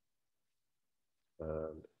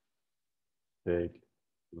and take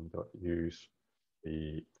into use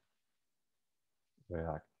the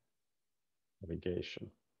React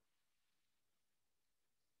navigation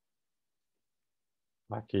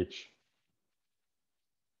package.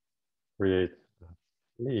 Create at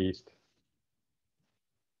least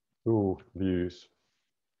 2 views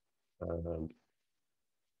and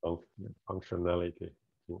functionality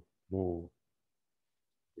to move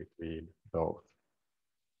between those.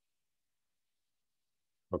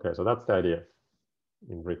 Okay, so that's the idea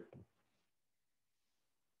in written.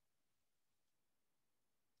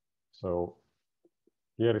 So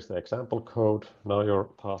here is the example code. Now your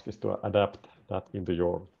task is to adapt that into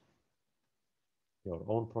your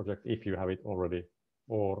own project if you have it already,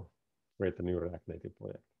 or create a new React Native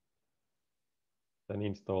project. Then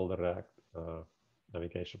install the React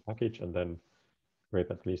navigation package and then create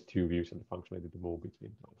at least 2 views and the functionality to move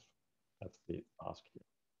between those. That's the task here.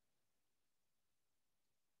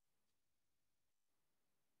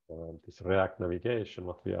 This React navigation,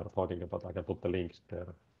 what we are talking about, I can put the links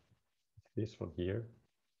there. This one here.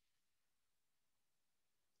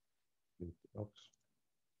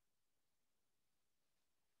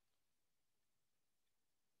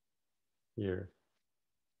 Here.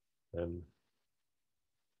 Then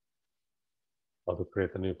how to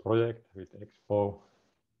create a new project with Expo.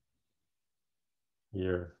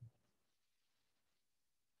 Here.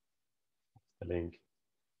 The link.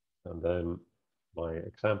 And then my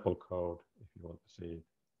example code, if you want to see it,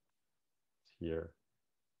 it's here.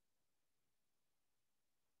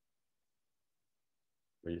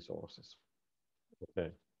 Resources.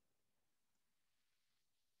 Okay.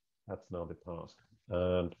 That's now the task.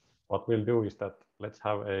 And what we'll do is that let's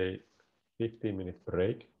have a 15-minute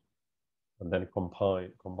break and then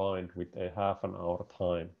combined with a half an hour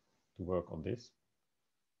time to work on this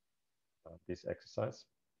exercise.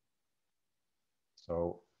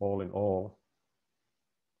 So all in all,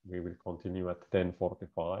 we will continue at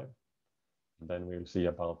 10:45. And then we'll see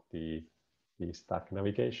about the stack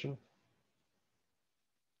navigation.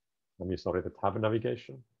 Sorry, the tab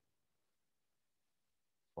navigation.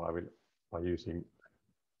 So I will by using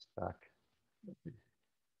stack.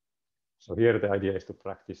 So here the idea is to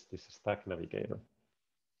practice this stack navigator.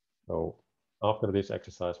 So after this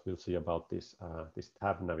exercise, we'll see about this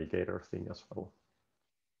tab navigator thing as well.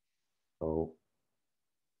 So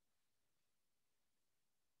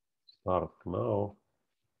start now,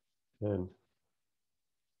 and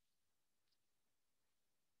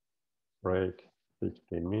break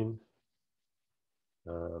 15 min,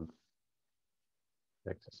 and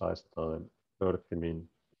exercise time 30 min.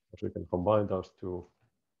 So you can combine those two.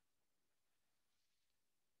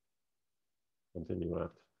 Continue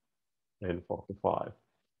at 10:45.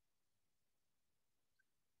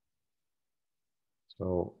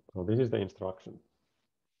 So this is the instruction,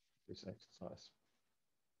 this exercise.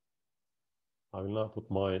 I will now put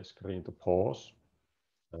my screen to pause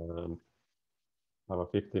and have a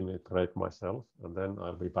 15-minute break myself, and then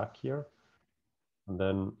I'll be back here. And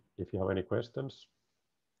then if you have any questions,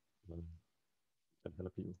 I can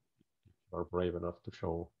help you. If you are brave enough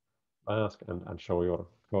to ask and show your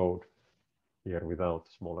code here without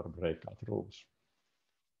smaller breakout rooms.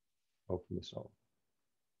 Hopefully so.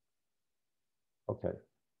 Okay,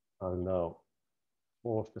 I'll now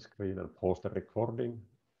pause the screen and pause the recording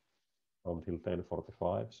until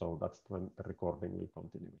 10:45. So that's when the recording will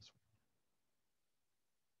continue as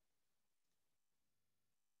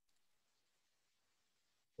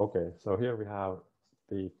well. Okay, so here we have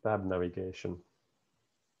the tab navigation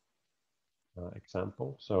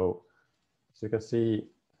example. So as you can see,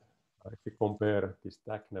 if we compare the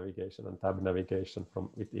stack navigation and tab navigation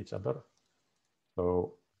with each other,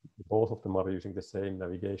 so both of them are using the same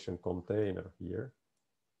navigation container here.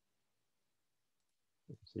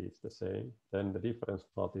 You can see it's the same. Then the difference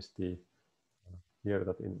part is here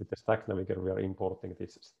that with the stack navigator, we are importing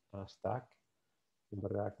this stack in the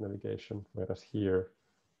React navigation, whereas here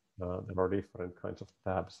there are different kinds of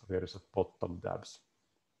tabs. There is a bottom tabs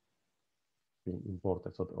being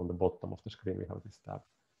imported. So on the bottom of the screen, we have this tab.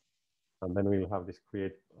 And then we'll have this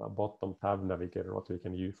create a bottom tab navigator, what we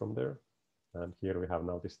can use from there. And here we have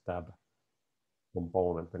now this tab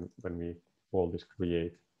component when we call this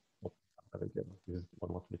create navigator. This is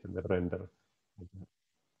one what we can render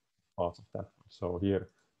parts of that. So here,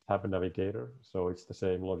 tab navigator. So it's the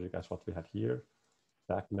same logic as what we had here,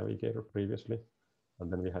 stack navigator previously.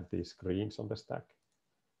 And then we had these screens on the stack.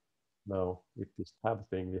 Now with this tab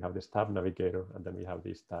thing, we have this tab navigator, and then we have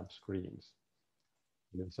these tab screens.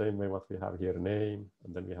 In the same way, what we have here, name,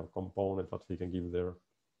 and then we have component, what we can give there.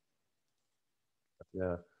 But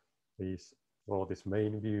yeah, please draw this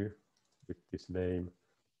main view with this name,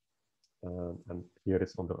 and here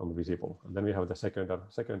it's on the visible. And then we have the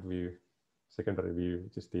secondary view,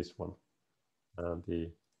 which is this one, and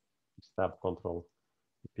the tab control.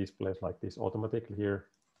 It displays like this automatically here,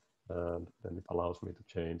 and then it allows me to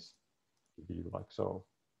change the view like so.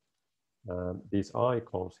 These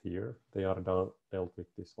icons here, they are dealt with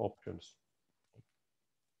these options.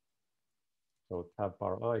 So tab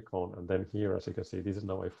bar icon, and then here, as you can see, this is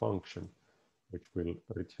now a function which will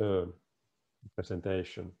return the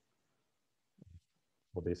presentation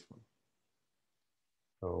for this one.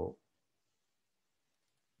 So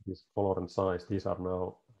this color and size, these are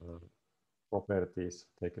now properties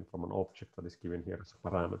taken from an object that is given here as a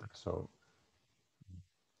parameter. So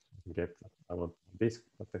I can get that I want this,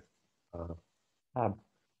 but the tab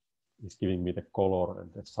is giving me the color and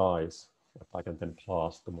the size that I can then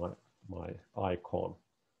pass to my icon.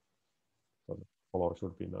 So the color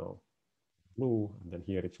should be now blue, and then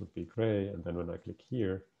here it should be gray, and then when I click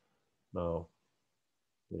here, now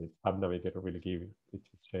the tab navigator will give it to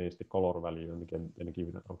change the color value, and again then give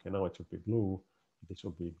it that okay, now it should be blue, this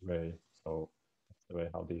should be gray. So that's the way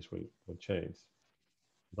how these will change.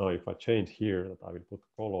 Now if I change here that I will put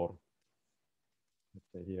color, let's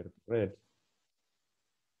say here red,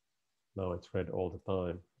 now it's red all the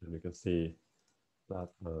time, and you can see that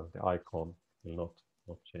the icon will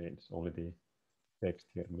not change, only the text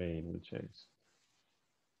here main will change.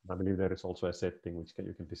 I believe there is also a setting which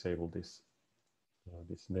you can disable this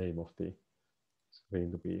this name of the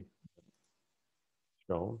screen to be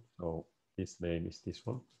shown. So this name is this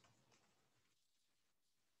one.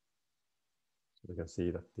 So you can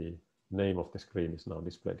see that the name of the screen is now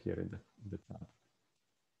displayed here in the tab.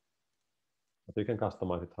 But you can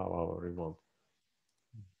customize it however you want.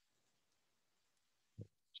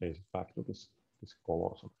 Change it back to this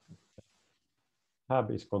color. So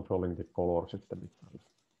tab is controlling the color system itself.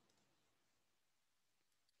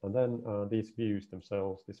 And then these views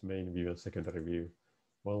themselves, this main view and secondary view,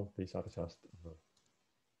 well, these are just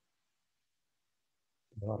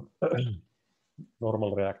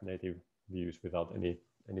normal React Native views without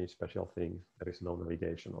any special things. There is no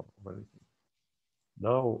navigation or anything.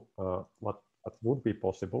 Now, what would be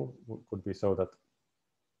possible could be so that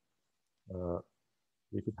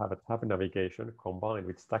we could have a tab navigation combined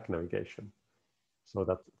with stack navigation. So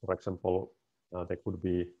that, for example, there could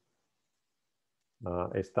be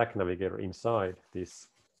a stack navigator inside this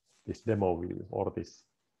demo view or this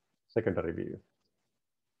secondary view.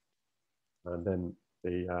 And then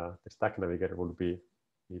the stack navigator would be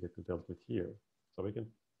needed to deal with here. So we can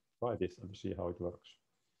try this and see how it works.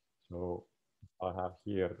 So if I have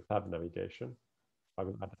here the tab navigation, I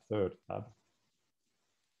will add a third tab.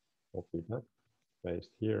 Copy that,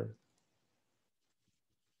 paste here.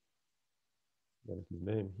 Then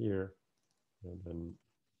the name here, and then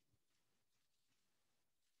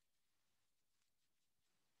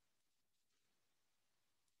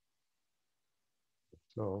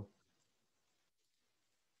so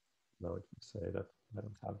now it will say that I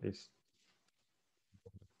don't have this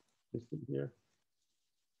listed here.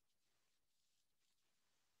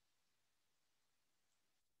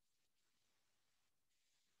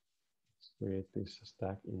 Let's create this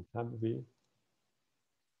stack in tab view.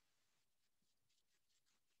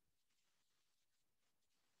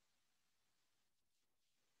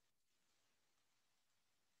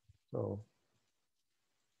 So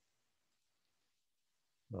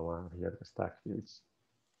now I have here the stack view, it's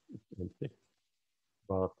empty.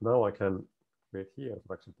 But now I can create here,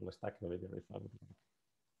 for example, a stack navigator if I would like.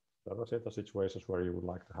 There are certain situations where you would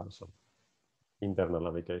like to have some internal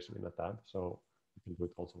navigation in a tab. So you can do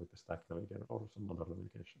it also with the stack navigator or some other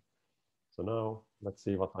navigation. So now let's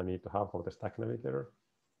see what I need to have for the stack navigator.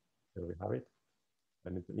 Here we have it.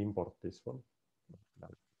 I need to import this one.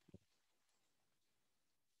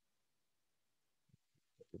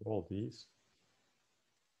 With all these,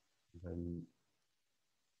 and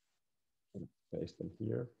then paste them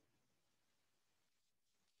here.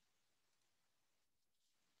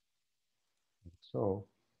 So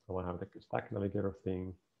now I have the stack navigator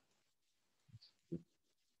thing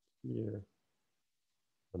here.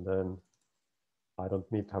 And then I don't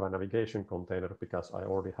need to have a navigation container because I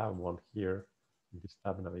already have one here in this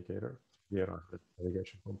tab navigator. Here I have the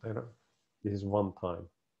navigation container. This is one time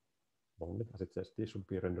only, as it says, this should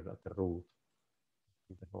be rendered at the root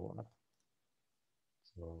in the whole app.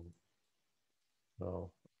 So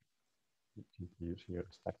now we can use here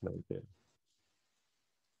stack navigator.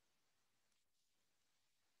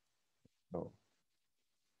 So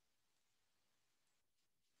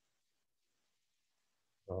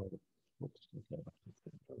oops, okay,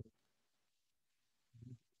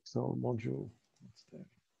 so module, what's there?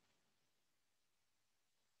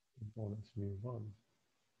 Components view one.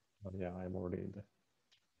 Oh, yeah, I'm already in the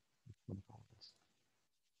components.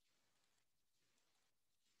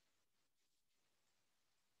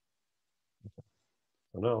 Okay.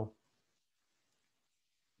 So now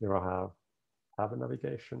here I have a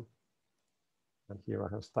navigation, and here I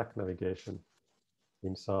have stack navigation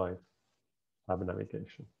inside tab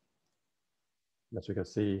navigation. As you can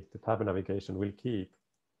see, the tab navigation will keep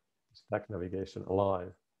stack navigation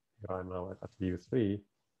alive. Here I'm now at view 3,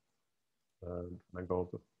 and when I go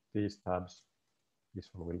to these tabs, this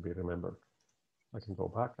one will be remembered. I can go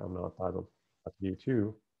back. I'm now titled at view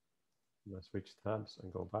 2. And I switch tabs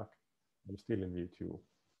and go back. I'm still in view 2.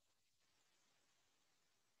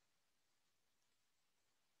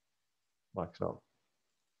 Like so.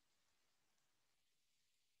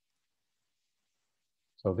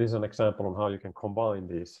 So this is an example on how you can combine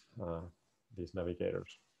these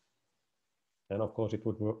navigators. And of course, it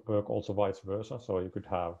would work also vice versa. So you could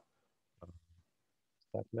have a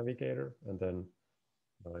stack navigator, and then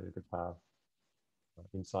you could have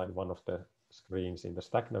inside one of the screens in the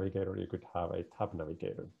stack navigator, you could have a tab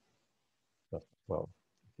navigator just as well.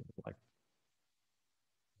 If you like.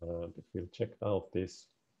 And if we'll check out this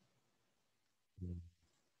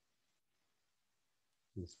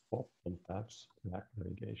pop and tabs back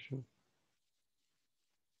navigation.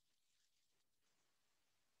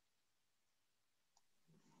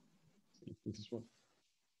 See if this is one.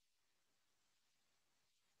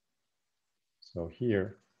 So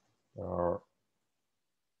here there are a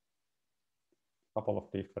couple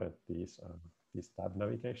of different these tab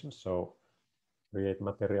navigations. So create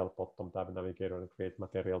material bottom tab navigator and create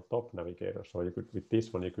material top navigator. So you could, with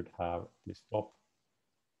this one, you could have this top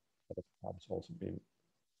set of tabs also being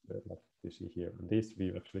like you see here. And this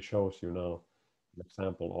view actually shows you now an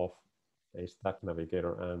example of a stack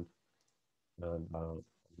navigator and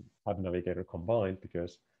tab navigator combined,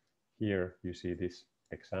 because here you see these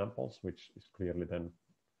examples, which is clearly then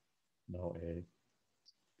now a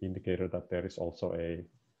indicator that there is also a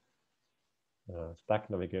stack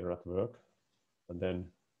navigator at work. And then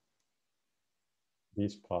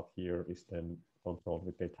this part here is then controlled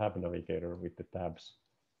with a tab navigator, with the tabs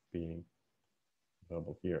being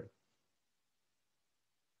available here.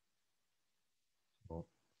 So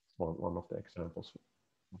it's one of the examples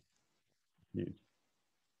used.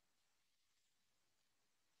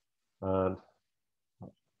 And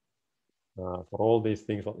for all these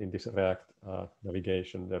things in this React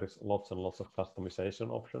navigation, there is lots and lots of customization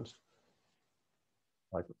options,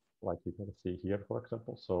 like you can see here, for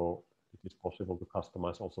example. So it is possible to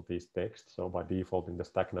customize also these texts. So by default in the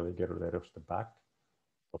stack navigator, there is the back.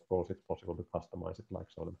 Of course, it's possible to customize it like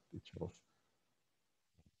so that it shows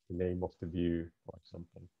the name of the view, for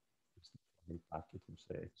example. Back, it would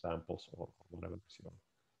say examples or whatever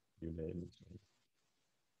you name it.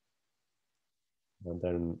 And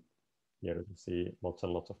then here you can see lots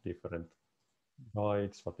and lots of different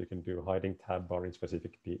guides, what you can do, hiding tab bar in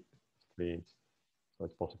specific screens. So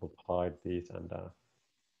it's possible to hide these and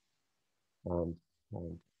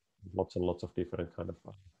lots and lots of different kind of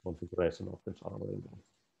configuration options are available.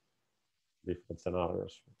 Different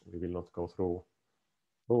scenarios. We will not go through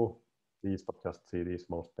these, but just see these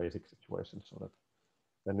most basic situations. So that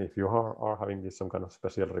then if you are having this some kind of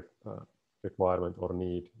special requirement or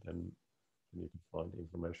need, then you can find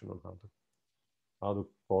information on how to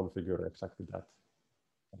configure exactly that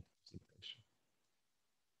situation.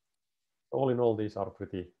 All in all, these are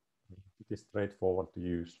pretty straightforward to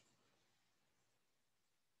use.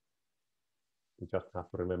 You just have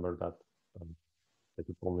to remember that there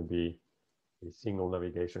should only be a single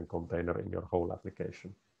navigation container in your whole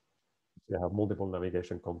application. If you have multiple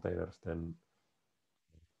navigation containers, then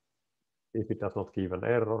if it does not give an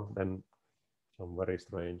error, then some very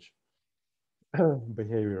strange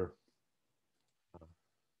behavior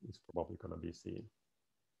is probably going to be seen.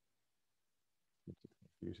 It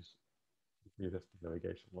uses the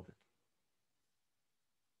navigation logic.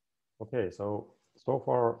 Okay, so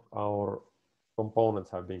far our components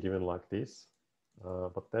have been given like this,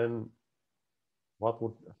 but then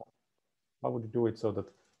how would you do it so that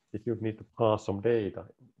if you need to pass some data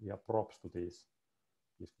via props to these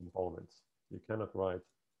components, you cannot write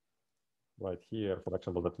here, for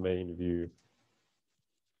example, that main view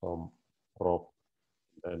from prop,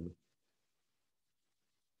 then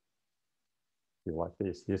like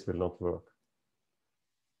this will not work.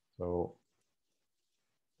 So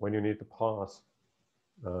when you need to pass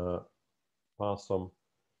some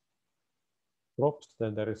props,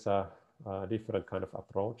 then there is a different kind of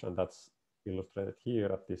approach, and that's illustrated here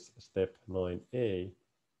at this step 9a.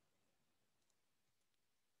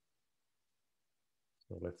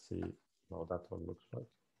 So let's see how that one looks like.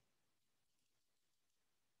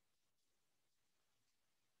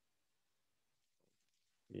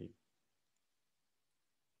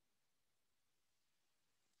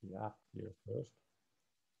 The app here first.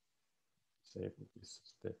 Save this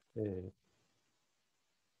step A.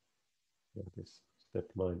 This step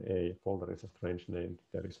 9a folder is a strange name.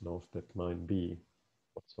 There is no step 9b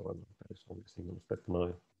whatsoever. There is only a single step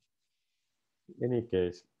 9. In any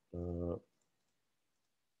case,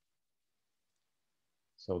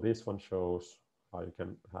 so this one shows how you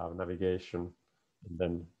can have navigation, and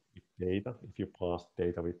then data if you pass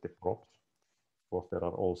data with the props. Of course, there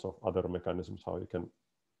are also other mechanisms how you can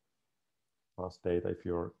pass data if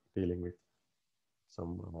you're dealing with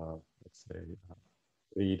some, let's say,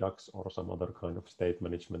 Redux or some other kind of state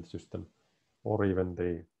management system, or even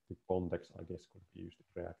the context, I guess, could be used to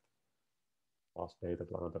React, pass data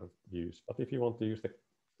to another views. But if you want to use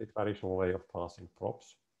the traditional way of passing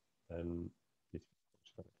props, then this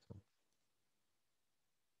is correct.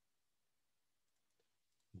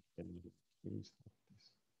 So you can restart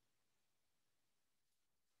this.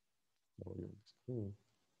 Now you screen.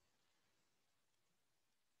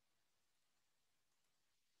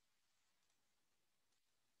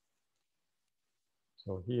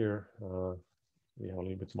 So here we have a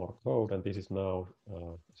little bit more code, and this is now,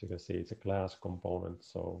 as you can see, it's a class component,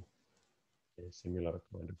 so a similar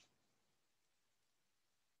kind of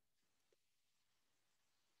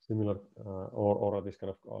or this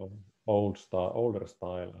kind of older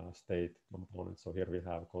style state component. So here we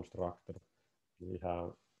have constructor, we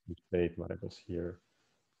have state variables here.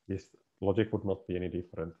 This logic would not be any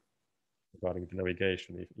different regarding the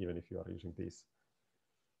navigation, even if you are using these.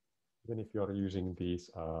 Even if you are using these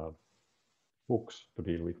hooks to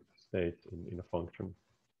deal with state in a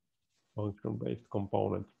function-based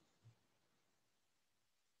component.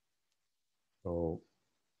 So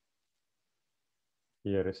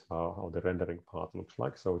here is how the rendering part looks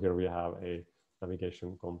like. So here we have a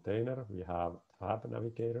navigation container, we have tab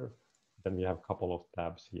navigator, then we have a couple of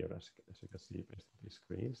tabs here, as you can see based on these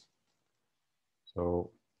screens.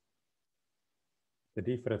 So the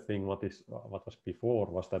different thing what was before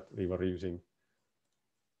was that we were using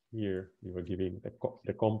here, we were giving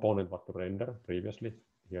the component what to render previously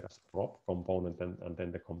here as a prop component and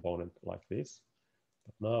then the component like this.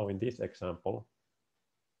 But now in this example,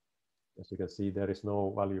 as you can see, there is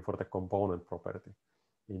no value for the component property.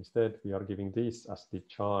 Instead, we are giving this as the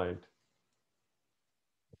child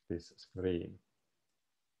of this screen.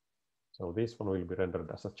 So this one will be rendered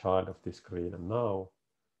as a child of this screen, and now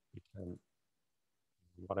we can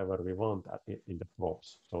whatever we want in the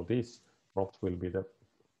props. So these props will be the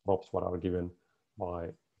props what are given by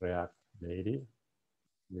React Native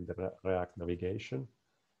in the React navigation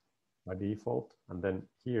by default, and then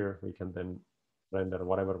here we can then render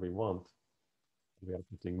whatever we want. We are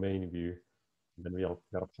putting main view, and then we are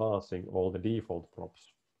passing all the default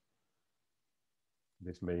props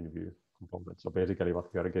this main view component. So basically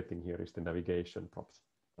what we are getting here is the navigation props.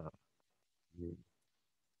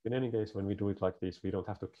 In any case, when we do it like this, we don't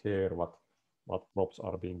have to care what props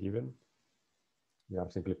are being given. We are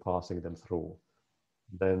simply passing them through.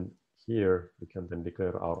 Then here we can then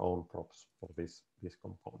declare our own props for this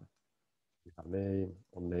component. We have name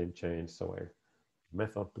on name change, so a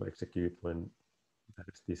method to execute when there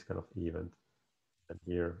is this kind of event. And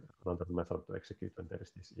here another method to execute when there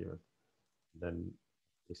is this event. Then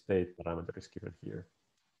the state parameter is given here.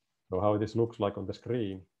 So how this looks like on the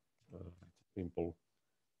screen, it's a simple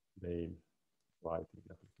name writing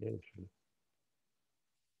application.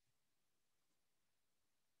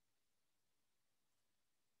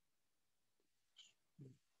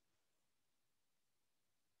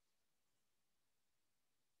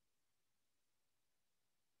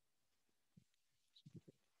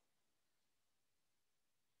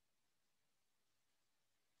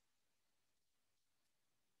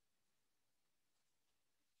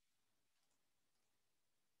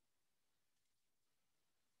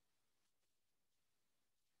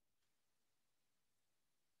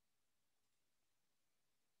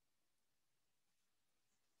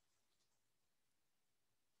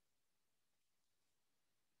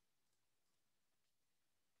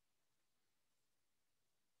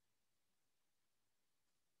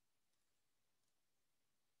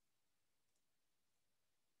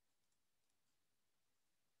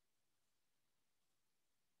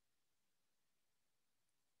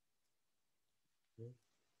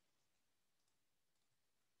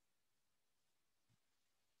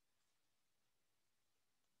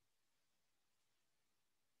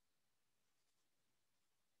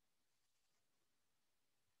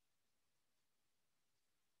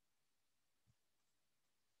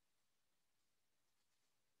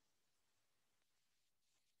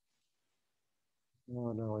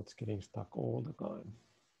 Oh, now it's getting stuck all the time.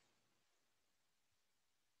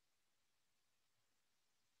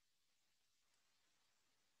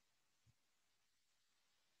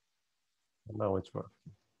 And now it's working.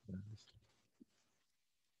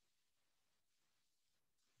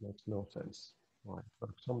 Makes no sense why it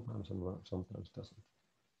works sometimes and sometimes doesn't.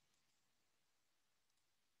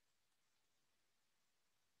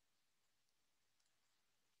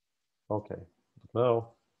 Okay, but now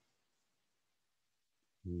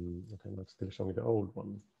Okay, let's still show me the old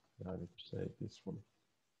one. I need to save this one.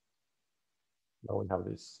 Now we have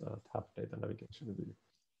this tab data navigation view.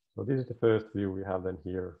 So this is the first view we have then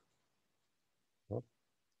here. Oh,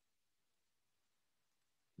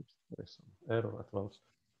 there is some error at once.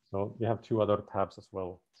 So we have two other tabs as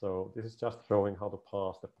well. So this is just showing how to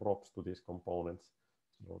pass the props to these components.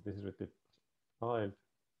 So this is with the child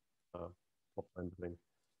prop rendering.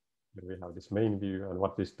 Here we have this main view, and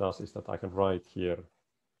what this does is that I can write here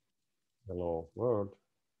hello world.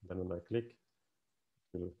 Then when I click,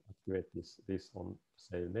 it will activate this on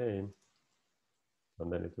save name,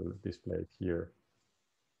 and then it will display it here.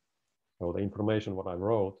 So the information what I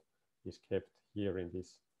wrote is kept here in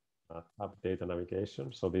this tab data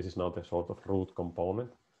navigation. So this is now the sort of root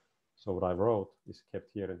component. So what I wrote is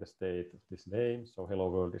kept here in the state of this name. So hello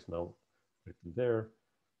world is now written there.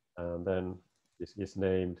 And then this is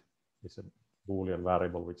named is a Boolean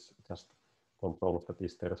variable which just controls that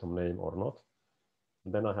is there some name or not.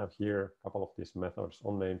 And then I have here a couple of these methods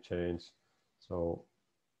on name change. So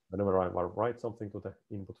whenever I write something to the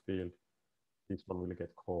input field, this one will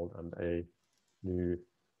get called and a new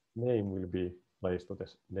name will be placed to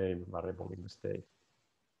this name variable in the state.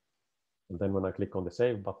 And then when I click on the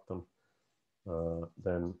save button,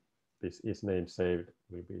 then this is name saved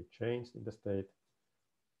will be changed in the state.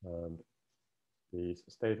 And these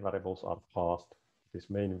state variables are passed this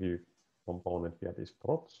main view component via these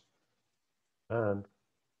props. And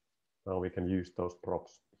now we can use those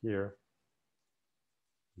props here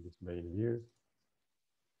in this main view.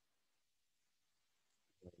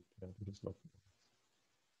 This is not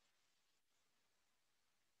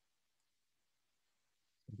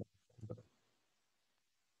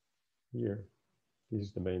here. This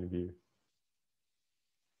is the main view.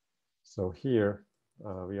 So here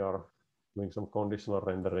we are doing some conditional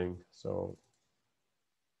rendering. So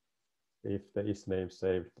if the isName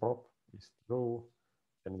saved prop is true,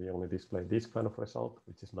 then we only display this kind of result,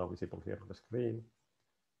 which is now visible here on the screen.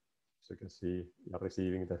 So you can see we are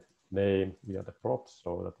receiving the name via the props.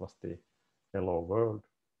 So that was the hello world,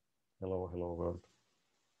 hello world.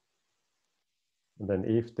 And then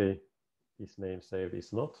if the isName saved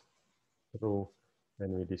is not true,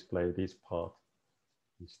 then we display this part,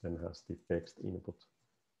 which then has the text input.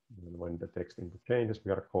 And when the text input changes,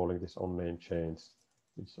 we are calling this onName change,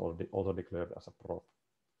 which is also declared as a prop.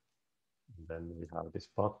 And then we have this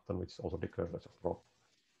button, which is also declared as a prop.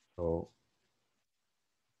 So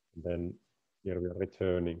then here we are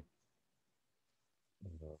returning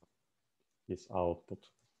this output,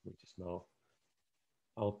 which is now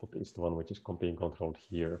output is the one which is being controlled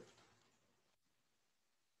here.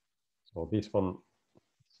 So this one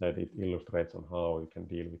said it illustrates on how you can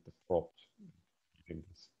deal with the props using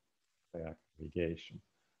this React navigation.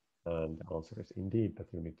 And the answer is indeed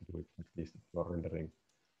that you need to do it like this, if you are rendering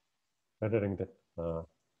the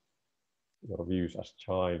your views as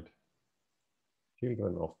children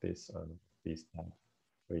of this and these tab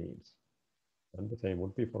screens. And the same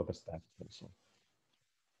would be for the stats also.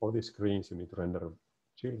 For these screens, you need to render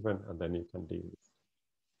children, and then you can deal with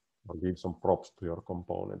or give some props to your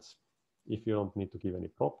components. If you don't need to give any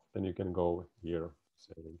prop, then you can go here,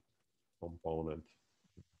 say component,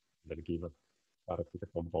 then give a directly the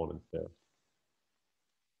component there.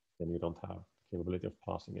 Then you don't have the capability of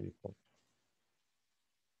passing any prop.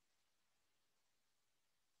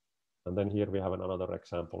 And then here we have another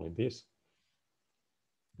example in this.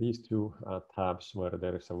 These two tabs where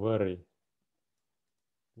there is a very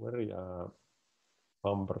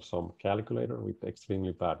cumbersome calculator with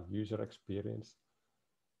extremely bad user experience.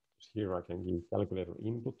 Here I can give calculator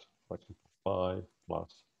input, for example, 5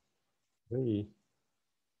 plus 3,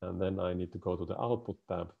 and then I need to go to the output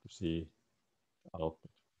tab to see the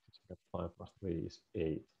output. 5 plus 3 is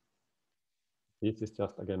 8. This is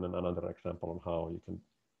just again another example on how you can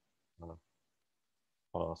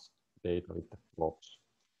pass data with the props.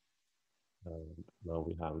 And now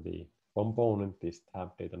we have the component, this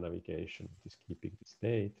tab data navigation, which is keeping the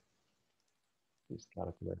state, this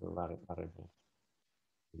calculator variable.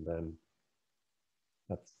 And then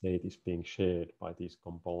that state is being shared by these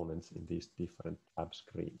components in these different tab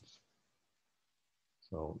screens.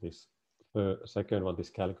 So this second one, this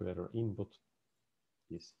calculator input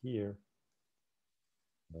is here.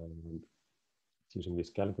 And using this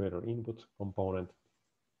calculator input component,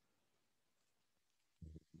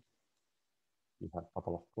 we have a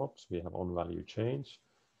couple of props. We have onValue change,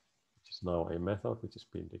 which is now a method which is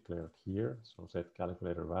being declared here. So set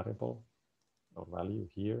calculator variable or value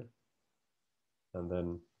here. And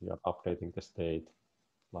then we are updating the state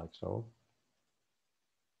like so.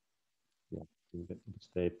 We have to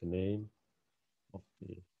state the name of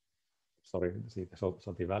the sorry, so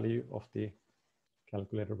the value of the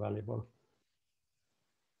calculator variable,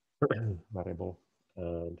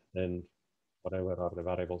 and then whatever are the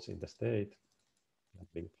variables in the state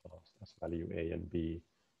have been passed as value A and B.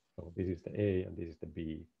 So this is the A and this is the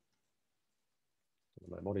B. So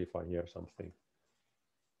when I modify here something,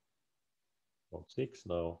 node 6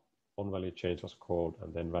 now, on value change was called,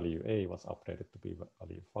 and then value A was updated to be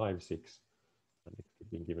value 5, 6, and it's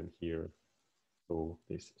been given here to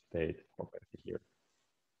this state property here.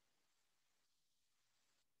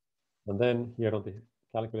 And then here on the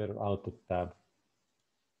calculator output tab,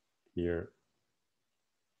 here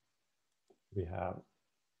we have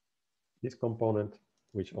this component,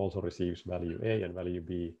 which also receives value A and value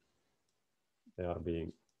B. They are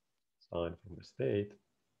being signed from the state,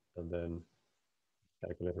 and then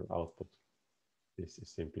calculator output. This is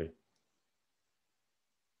simply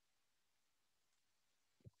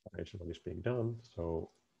operation that is being done. So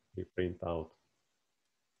we print out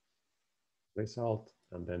result,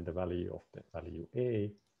 and then the value of the value A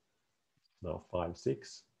is now 5,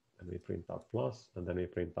 6, and we print out plus, and then we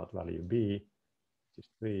print out value B, which is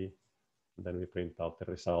 3, and then we print out the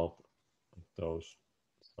result of those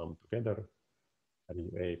sum together,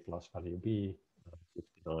 value A plus value B,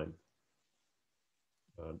 59.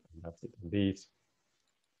 And that's it. And these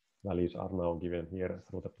values are now given here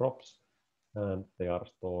through the props, and they are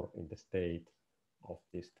stored in the state of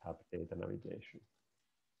this tab data navigation.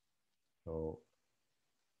 So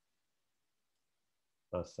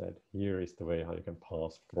as said, here is the way how you can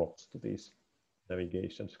pass props to these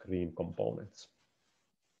navigation screen components.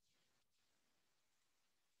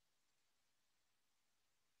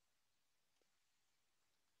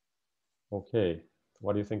 Okay,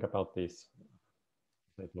 what do you think about this?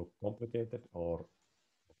 Does it look complicated, or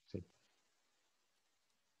is it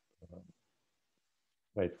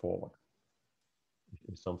straightforward?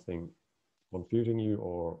 Is something confusing you,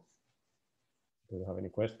 or do you have any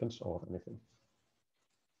questions or anything?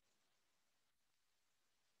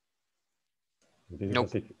 This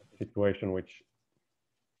is a situation which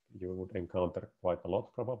you would encounter quite a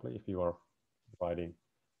lot probably if you are providing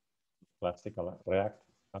classical React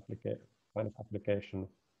kind of application.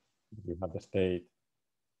 You have the state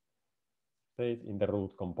in the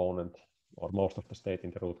root component, or most of the state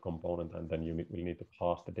in the root component, and then you will need to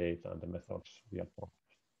pass the data and the methods via props.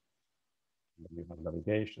 And then you have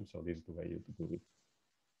navigation, so this is the way you do it.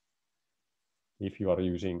 If you are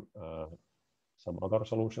using some other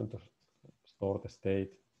solution to store the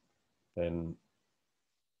state, then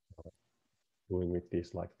doing with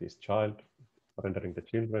this like this child, rendering the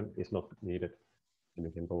children is not needed, and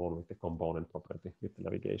you can go on with the component property with the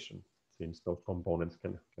navigation, since those components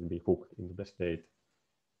can be hooked into the state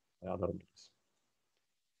by other means.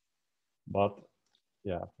 But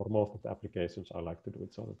yeah, for most of the applications, I like to do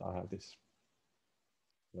it so that I have this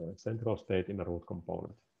central state in a root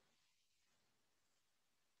component,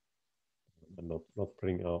 and not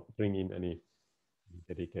bring in any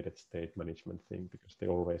dedicated state management thing, because they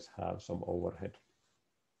always have some overhead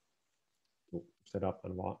to set up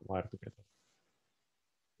and wire together,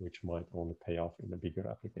 which might only pay off in a bigger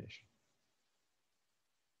application.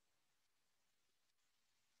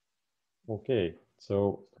 Okay,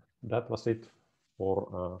 so that was it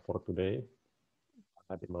for today.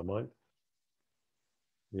 I had in my mind.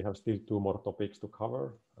 We have still 2 more topics to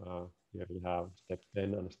cover. Here we have step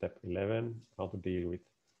 10 and step 11, how to deal with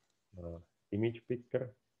image picker,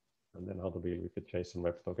 and then how to deal with the JSON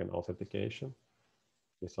Web Token authentication.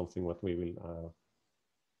 This is something that we will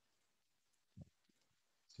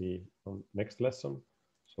see on next lesson.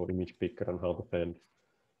 So image picker and how to send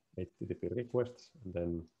HTTP requests, and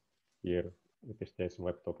then here with this JSON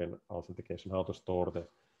Web Token authentication, how to store the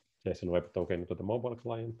JSON Web Token to the mobile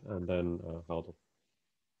client, and then how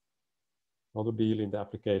to deal in the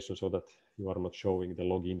application so that you are not showing the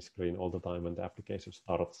login screen all the time when the application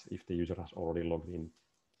starts if the user has already logged in.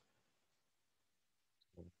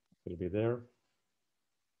 So it will be there.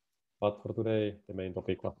 But for today, the main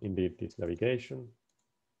topic was indeed this navigation,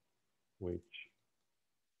 which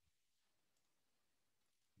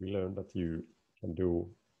we learned that you can do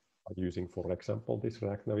by using, for example, this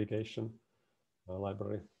React navigation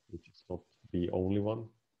library, which is not the only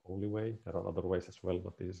way. There are other ways as well,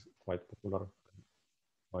 but this is quite popular,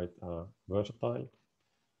 quite versatile.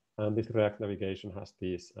 And this React navigation has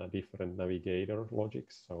these different navigator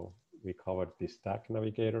logics. So we covered the stack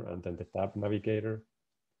navigator and then the tab navigator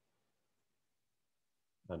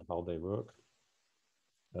and how they work,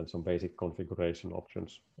 and some basic configuration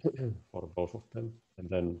options for both of them. And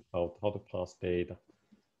then how to pass data.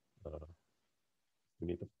 You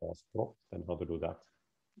need to pass props, then how to do that.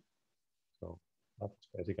 So that's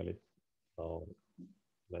basically our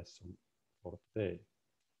lesson for today.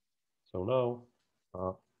 So now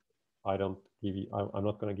I'm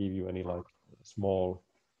not going to give you any like small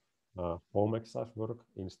home exercise work.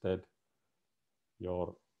 Instead,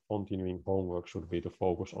 your continuing homework should be to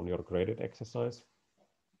focus on your graded exercise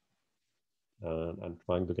and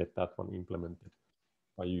trying to get that one implemented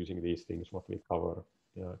by using these things what we cover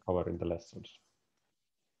in the lessons.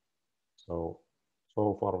 So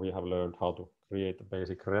far we have learned how to create a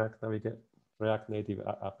basic React Native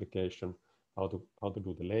application, how to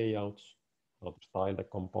do the layouts, how to style the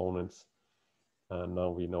components, and now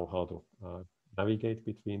we know how to navigate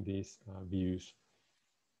between these views.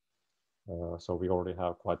 So we already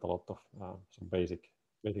have quite a lot of some basic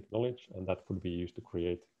knowledge, and that could be used to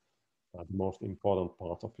create the most important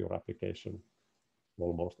parts of your application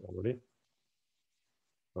almost already.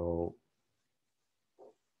 So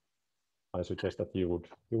I suggest that you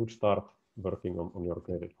would start working on your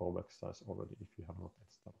graded home exercise already if you have not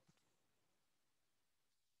yet started.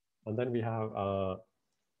 And then we have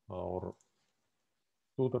our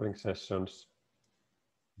tutoring sessions.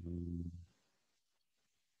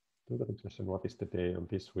 Tutoring session, what is the day on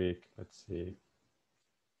this week? Let's see.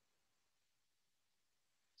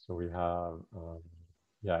 So we have,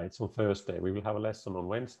 yeah, it's on Thursday. We will have a lesson on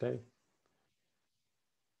Wednesday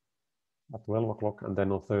at 12 o'clock, and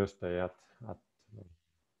then on Thursday at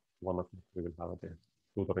 1 o'clock we will have the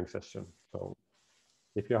tutoring session. So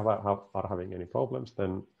if you are having any problems,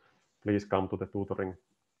 then please come to the tutoring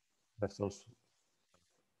lessons.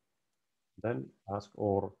 Then ask,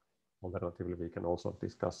 or alternatively we can also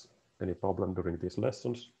discuss any problem during these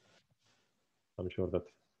lessons. I'm sure that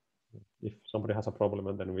if somebody has a problem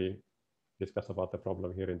and then we discuss about the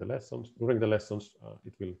problem here in the lessons, during the lessons,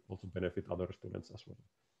 it will also benefit other students as well.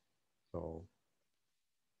 So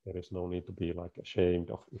there is no need to be like ashamed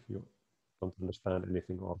of if you don't understand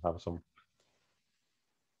anything or have some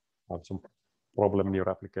problem in your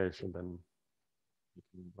application, then you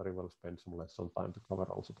can very well spend some lesson time to cover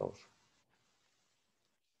also those.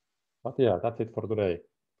 But yeah, that's it for today.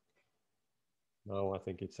 Now I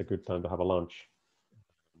think it's a good time to have a lunch.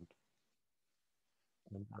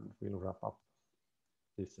 And we'll wrap up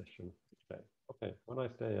this session today. Okay, have a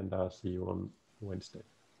nice day, and I'll see you on Wednesday.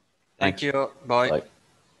 Thank you. Bye. Bye.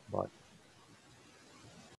 Bye.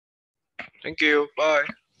 Thank you. Bye.